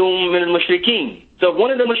أَحَدٌ مِّنَ الْمُشْرِكِينَ. So if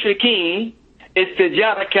one of the mushrikeen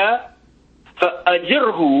استجارك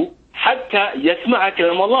فأجره حتى يسمع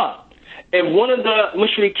كلام الله. If one of the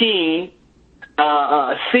mushrikeen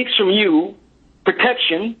seeks from you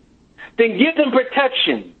protection, then give them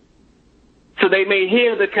protection so they may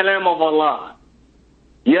hear the kalam of Allah.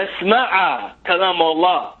 Yasma'a kalam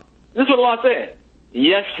Allah. This is what Allah said.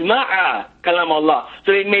 Yasma'a kalam Allah.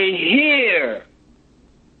 So they may hear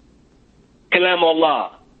kalam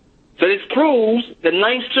Allah. So this proves the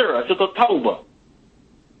 9th surah, Surah Tawbah.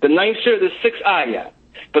 The 9th surah, the 6th ayah.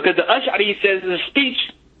 Because the Ash'ari says it's a speech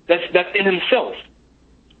that's in himself.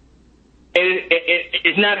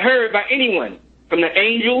 It's not heard by anyone, from the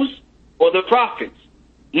angels or the prophets.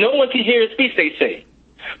 No one can hear his speech, they say.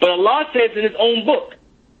 But Allah says in his own book,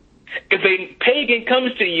 if a pagan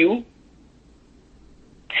comes to you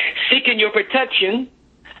seeking your protection,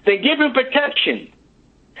 then give him protection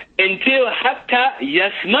until hatta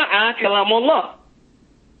yasma'a kalam Allah,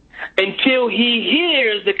 until he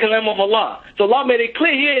hears the kalam of Allah. So Allah made it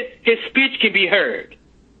clear here, his speech can be heard.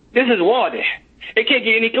 This is wadih. It can't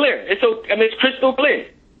get any clearer. It's crystal clear.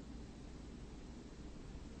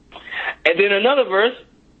 And then another verse,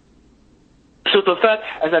 Surah Al-Fath,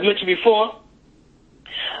 as I mentioned before,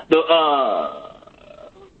 the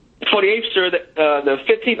 48th surah, the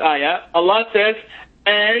 15th ayah, Allah says,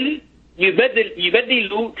 and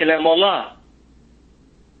yubaddilu kalam Allah.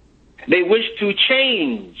 They wish to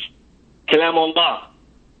change kalam Allah,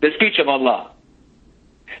 the speech of Allah.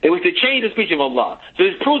 They wish to change the speech of Allah. So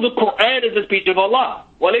this proves the Quran is the speech of Allah.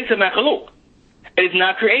 وَلَيْسَ مَخْلُوقٌ. It is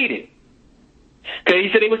not created. Because he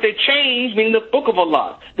said they wish to change, meaning the book of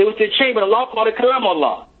Allah. They wish to change, but Allah called it kalam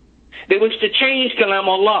Allah. They wish to change kalam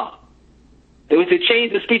Allah. They wish to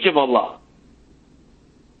change the speech of Allah.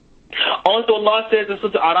 Also Allah says in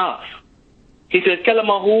Surah Araf, He says,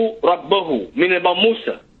 كَلَمَهُ رَبَّهُ meaning about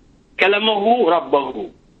Musa. كَلَمَهُ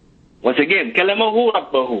رَبَّهُ. Once again, كَلَمَهُ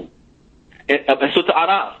رَبَّهُ. In Surah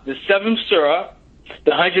Araf, the 7th surah,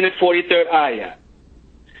 the 143rd ayah,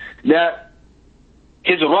 that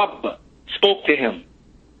his Rabb spoke to him,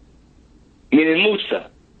 meaning Musa.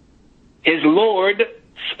 His Lord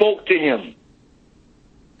spoke to him.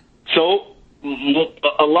 So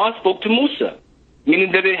Allah spoke to Musa,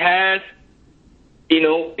 meaning that it has,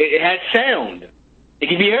 it has sound. It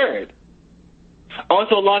can be heard.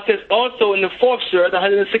 Also Allah says, also in the 4th surah, the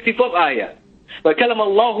 164th ayah, وَكَلَمَ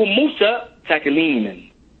اللَّهُ مُوسَى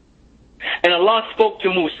تَكْلِيمًا. And Allah spoke to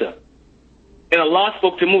Musa. And Allah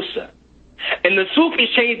spoke to Musa. And the Sufis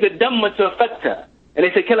changed the Dhamma to a Fatha. And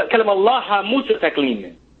they say, كَلَمَ اللَّهَ مُوسَى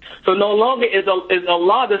تَكْلِيمًا. So no longer is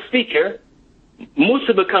Allah the speaker,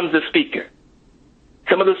 Musa becomes the speaker.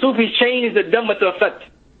 Some of the Sufis changed the Dhamma to a Fatha.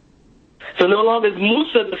 So no longer is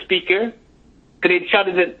Musa the speaker, because they try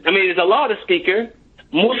to, is Allah the speaker,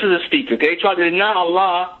 Musa the speaker. They try to deny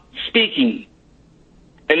Allah speaking.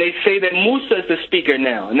 And they say that Musa is the speaker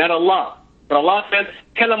now, and not Allah. But Allah says,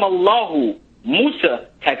 كَلَمَ اللَّهُ مُوسَى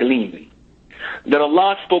تَكْلِيمًا. That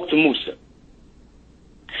Allah spoke to Musa.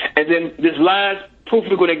 And then this last proof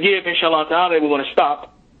we're going to give, inshallah ta'ala, we're going to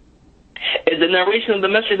stop, is the narration of the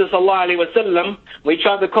Messenger sallallahu alayhi wa sallam, when he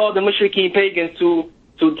tried to call the mushrikeen pagans to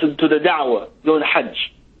the da'wah during the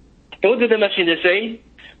Hajj. And what did the Messenger say?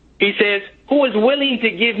 He says, who is willing to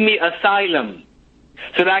give me asylum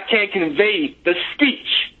so that I can convey the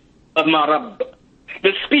speech of my Rabb?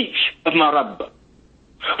 The speech of my Rabb.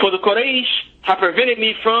 For the Quraysh have prevented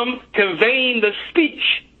me from conveying the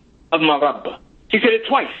speech of my Rabb. He said it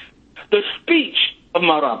twice. The speech of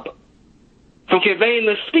my Rabb. From conveying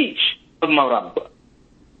the speech of my Rabb.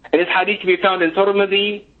 And this hadith can be found in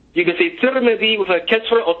Tirmidhi. You can say Tirmidhi with a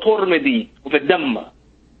kasra or Tirmidhi with a dhamma.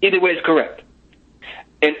 Either way is correct.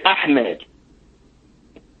 And Ahmed.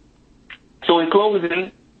 So in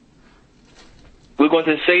closing, we're going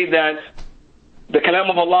to say that the kalam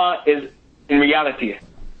of Allah is in reality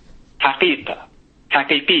haqiqa,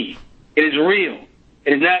 haqiqi. It is real.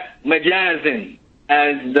 It is not majazin,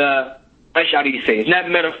 as the Ash'ari say. It's not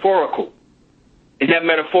metaphorical. It's not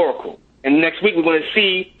metaphorical. And next week we're going to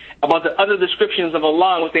see about the other descriptions of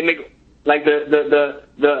Allah, what they make, like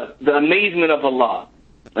the amazement of Allah,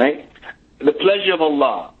 right? The pleasure of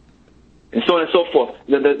Allah, and so on and so forth.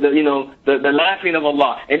 The laughing of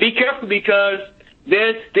Allah. And be careful, because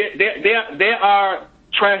there are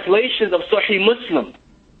translations of Sahih Muslim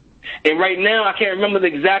And right now, I can't remember the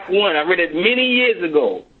exact one. I read it many years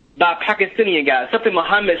ago by a Pakistani guy, something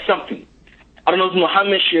Muhammad something. I don't know if it's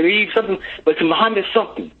Muhammad Sharif, something, but it's Muhammad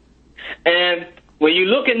something. And when you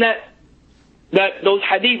look in those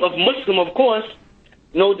hadith of Muslim, of course,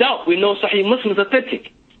 no doubt, we know Sahih Muslim is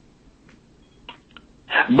authentic.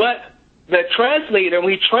 But the translator,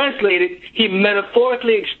 when he translated, he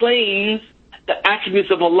metaphorically explains the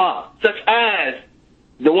attributes of Allah, such as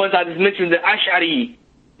the ones I just mentioned, the Ash'ari,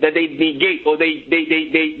 that they negate or they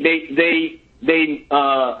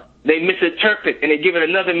misinterpret and they give it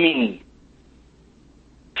another meaning.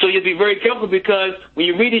 So you have to be very careful, because when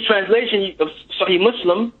you read the translation of Sahih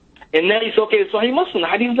Muslim, and now you say, okay, it's Sahih Muslim, the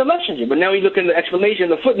hadith of the messenger. But now you look in the explanation,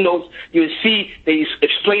 the footnotes, you see they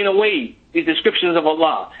explain away these descriptions of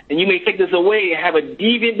Allah. And you may take this away and have a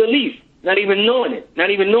deviant belief, not even knowing it, not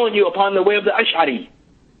even knowing you upon the way of the Ash'ari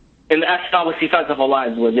and the Asma wa Sifat of Allah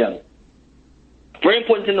Azza wa Jalla. Very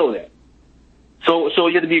important to know that. So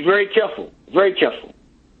you have to be very careful, very careful,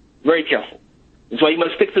 very careful. That's why you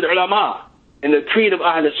must stick to the ulama and the creed of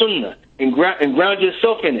Ahl Sunnah and ground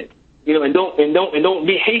yourself in it. You know, and don't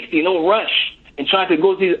be hasty, don't rush and try to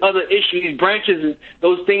go to these other issues, these branches, and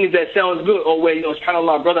those things that sounds good. Oh, well, you know,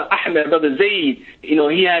 subhanAllah, brother Ahmed, brother Zayd, you know,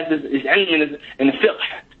 he has his ilm and fiqh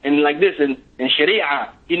and like this and sharia.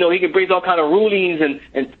 You know, he can bring all kind of rulings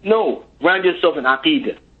and no, ground yourself in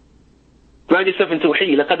aqidah. Ground yourself in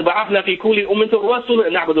tawheed. لَقَدْ بَعَثْنَا فِي كُلِّ أُمَّةٍ رَسُولًا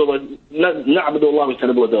نَعْبُدُ اللَّهَ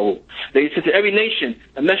وَنَجْتَنِبُ وَحْدَهُ. They said to every nation,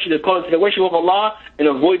 a message that calls to the worship of Allah and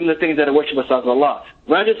avoiding the things that are worship besides Allah.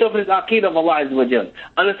 Ground yourself in this aqeedah of Allah Azza wa Jal.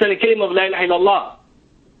 Understand the kalima of La ilaha illallah.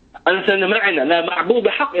 Understand the ma'na, la ma'bud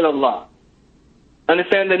bihaq illallah.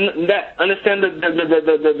 Understand that. Understand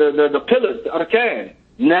the pillars, the arkan,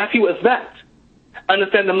 nafi wa ithbat.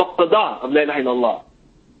 Understand the muqtadah of La ilaha illallah.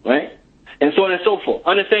 Right? And so on and so forth.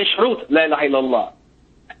 Understand shurut, la ilaha illallah.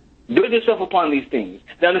 Build yourself upon these things.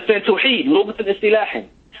 They understand tawheed, lughat al-istilahin.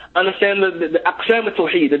 Understand the aqsam of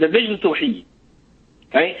tawheed, the division of tawheed.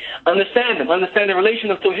 Okay? Understand them. Understand the relation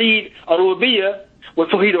of tawheed al-rububiyyah with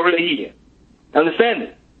tawheed al-uluhiyyah. Understand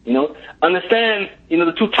it. You know? Understand, you know,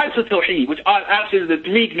 the two types of tawheed, which are actually the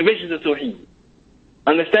three divisions of tawheed.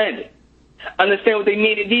 Understand it. Understand what they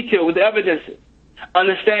mean in detail with the evidences.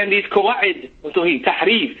 Understand these qawaid of tawheed,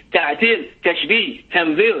 tahrif, ta'til, tashbih,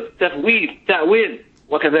 tamthil, tafweed, ta'wil,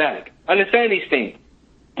 wa kadhalik. Understand these things.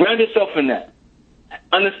 Ground yourself in that.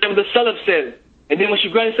 Understand what the Salaf said. And then once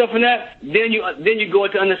you ground yourself in that, then you go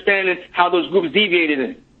into understanding how those groups deviated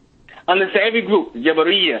in it. Understand every group,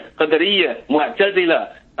 Jabariyya, Qadariyya,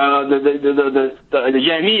 Mu'tazila, the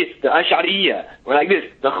Jahmiyyah, the Ash'ariyya, or like this,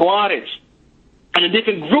 the Khawarij, and the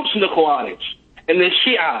different groups from the Khawarij. And the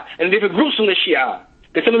Shia, and different groups from the Shia.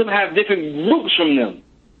 Because some of them have different groups from them.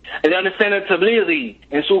 And they understand the Tablighi,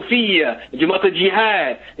 and Sufiya, Jamaat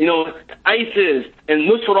al-Jihad, you know, ISIS, and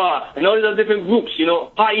Nusra, and all these other different groups, you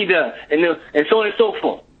know, Qaeda, and so on and so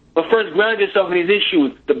forth. But first, ground yourself in these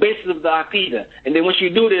issues, the basis of the Aqidah. And then once you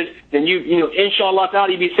do this, then you know, inshallah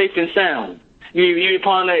ta'ala, you be safe and sound. You're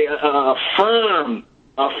upon a firm,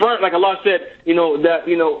 like Allah said, you know, that,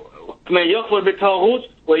 you know, من يكفر بالطاغوت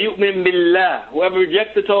ويؤمن بالله. Whoever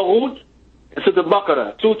rejects the Taghut, it's at the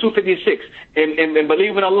Baqarah 256, and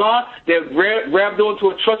believe in Allah, they're grabbed onto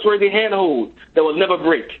a trustworthy handhold that will never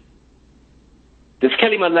break. This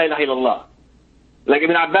kalima la ilaha illallah. Like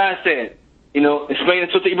Ibn Abbas said, you know, explaining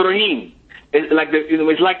to Ibrahim, it's like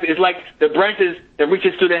it's like the branches that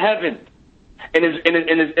reaches to the heaven, and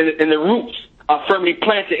the roots are firmly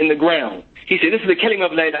planted in the ground. He said, this is the kalima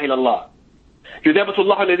of la ilaha illallah. يُثَبِّتُ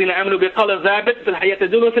اللَّهُ الَّذِينَ آمَنُوا بِالْقَوْلِ الثَّابِتِ فِي الْحَيَاةِ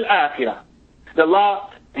الدُّنْيَا وَفِي الْآخِرَةِ. That Allah,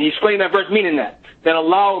 he explained that verse meaning that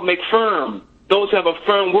Allah will make firm those who have a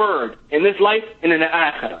firm word in this life and in the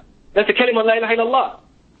akhirah. That's the kalima la ilaha illallah.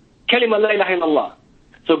 Kalima la ilaha illallah.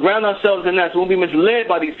 So ground ourselves in that, so we won't be misled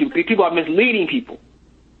by these people. People are misleading people.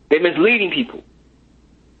 They're misleading people.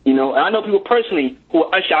 You know, and I know people personally who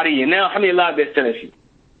are Ash'ari, and now, alhamdulillah, they're Salafi.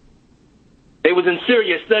 They was in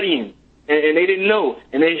Syria studying, and they didn't know.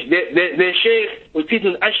 And their sheikh was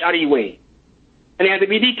teaching the Ash'ari way. And they had to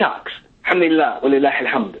be detoxed. Alhamdulillah, walillahi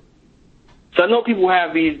alhamd. So I know people who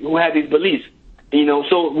have these beliefs. You know,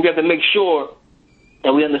 so we have to make sure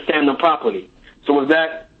that we understand them properly. So with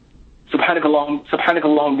that, سبحانك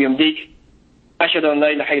اللهم بحمدك أشهد أن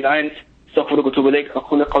لا إله إلا أنت أستغفرك وأتوب إليك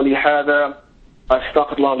أقول قولي هذا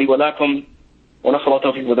أستغفر الله لي ولكم ونسأل الله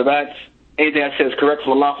التوفيق والثبات. Anything I say is correct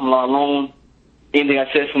from Allah alone. Anything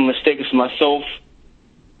I say from mistake is from myself.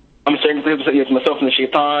 I'm saying from myself and the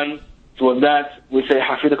shaitan. So with that, we say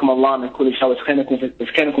حفظكم الله من كل شر واسكنكم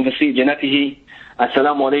في سيء جنته.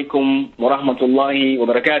 Assalamu alaikum wa rahmatullahi wa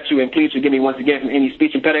barakatuh. And please forgive me once again from any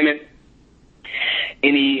speech impediment.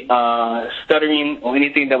 any stuttering or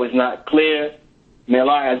anything that was not clear. May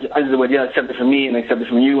Allah Azza wa Jalla accept it from me and accept it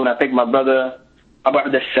from you. And I thank my brother Abu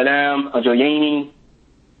Abdus Salam Al-Joyani,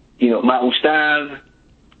 my ustaz,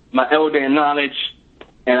 my elder in knowledge.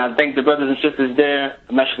 And I thank the brothers and sisters there,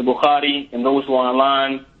 Masjid Bukhari, and those who are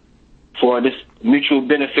online for this mutual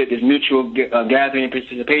benefit, this mutual gathering and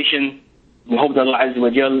participation. We hope that Allah Azza wa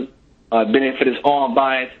Jalla benefit us all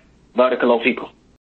by it. Barakallahu feekum.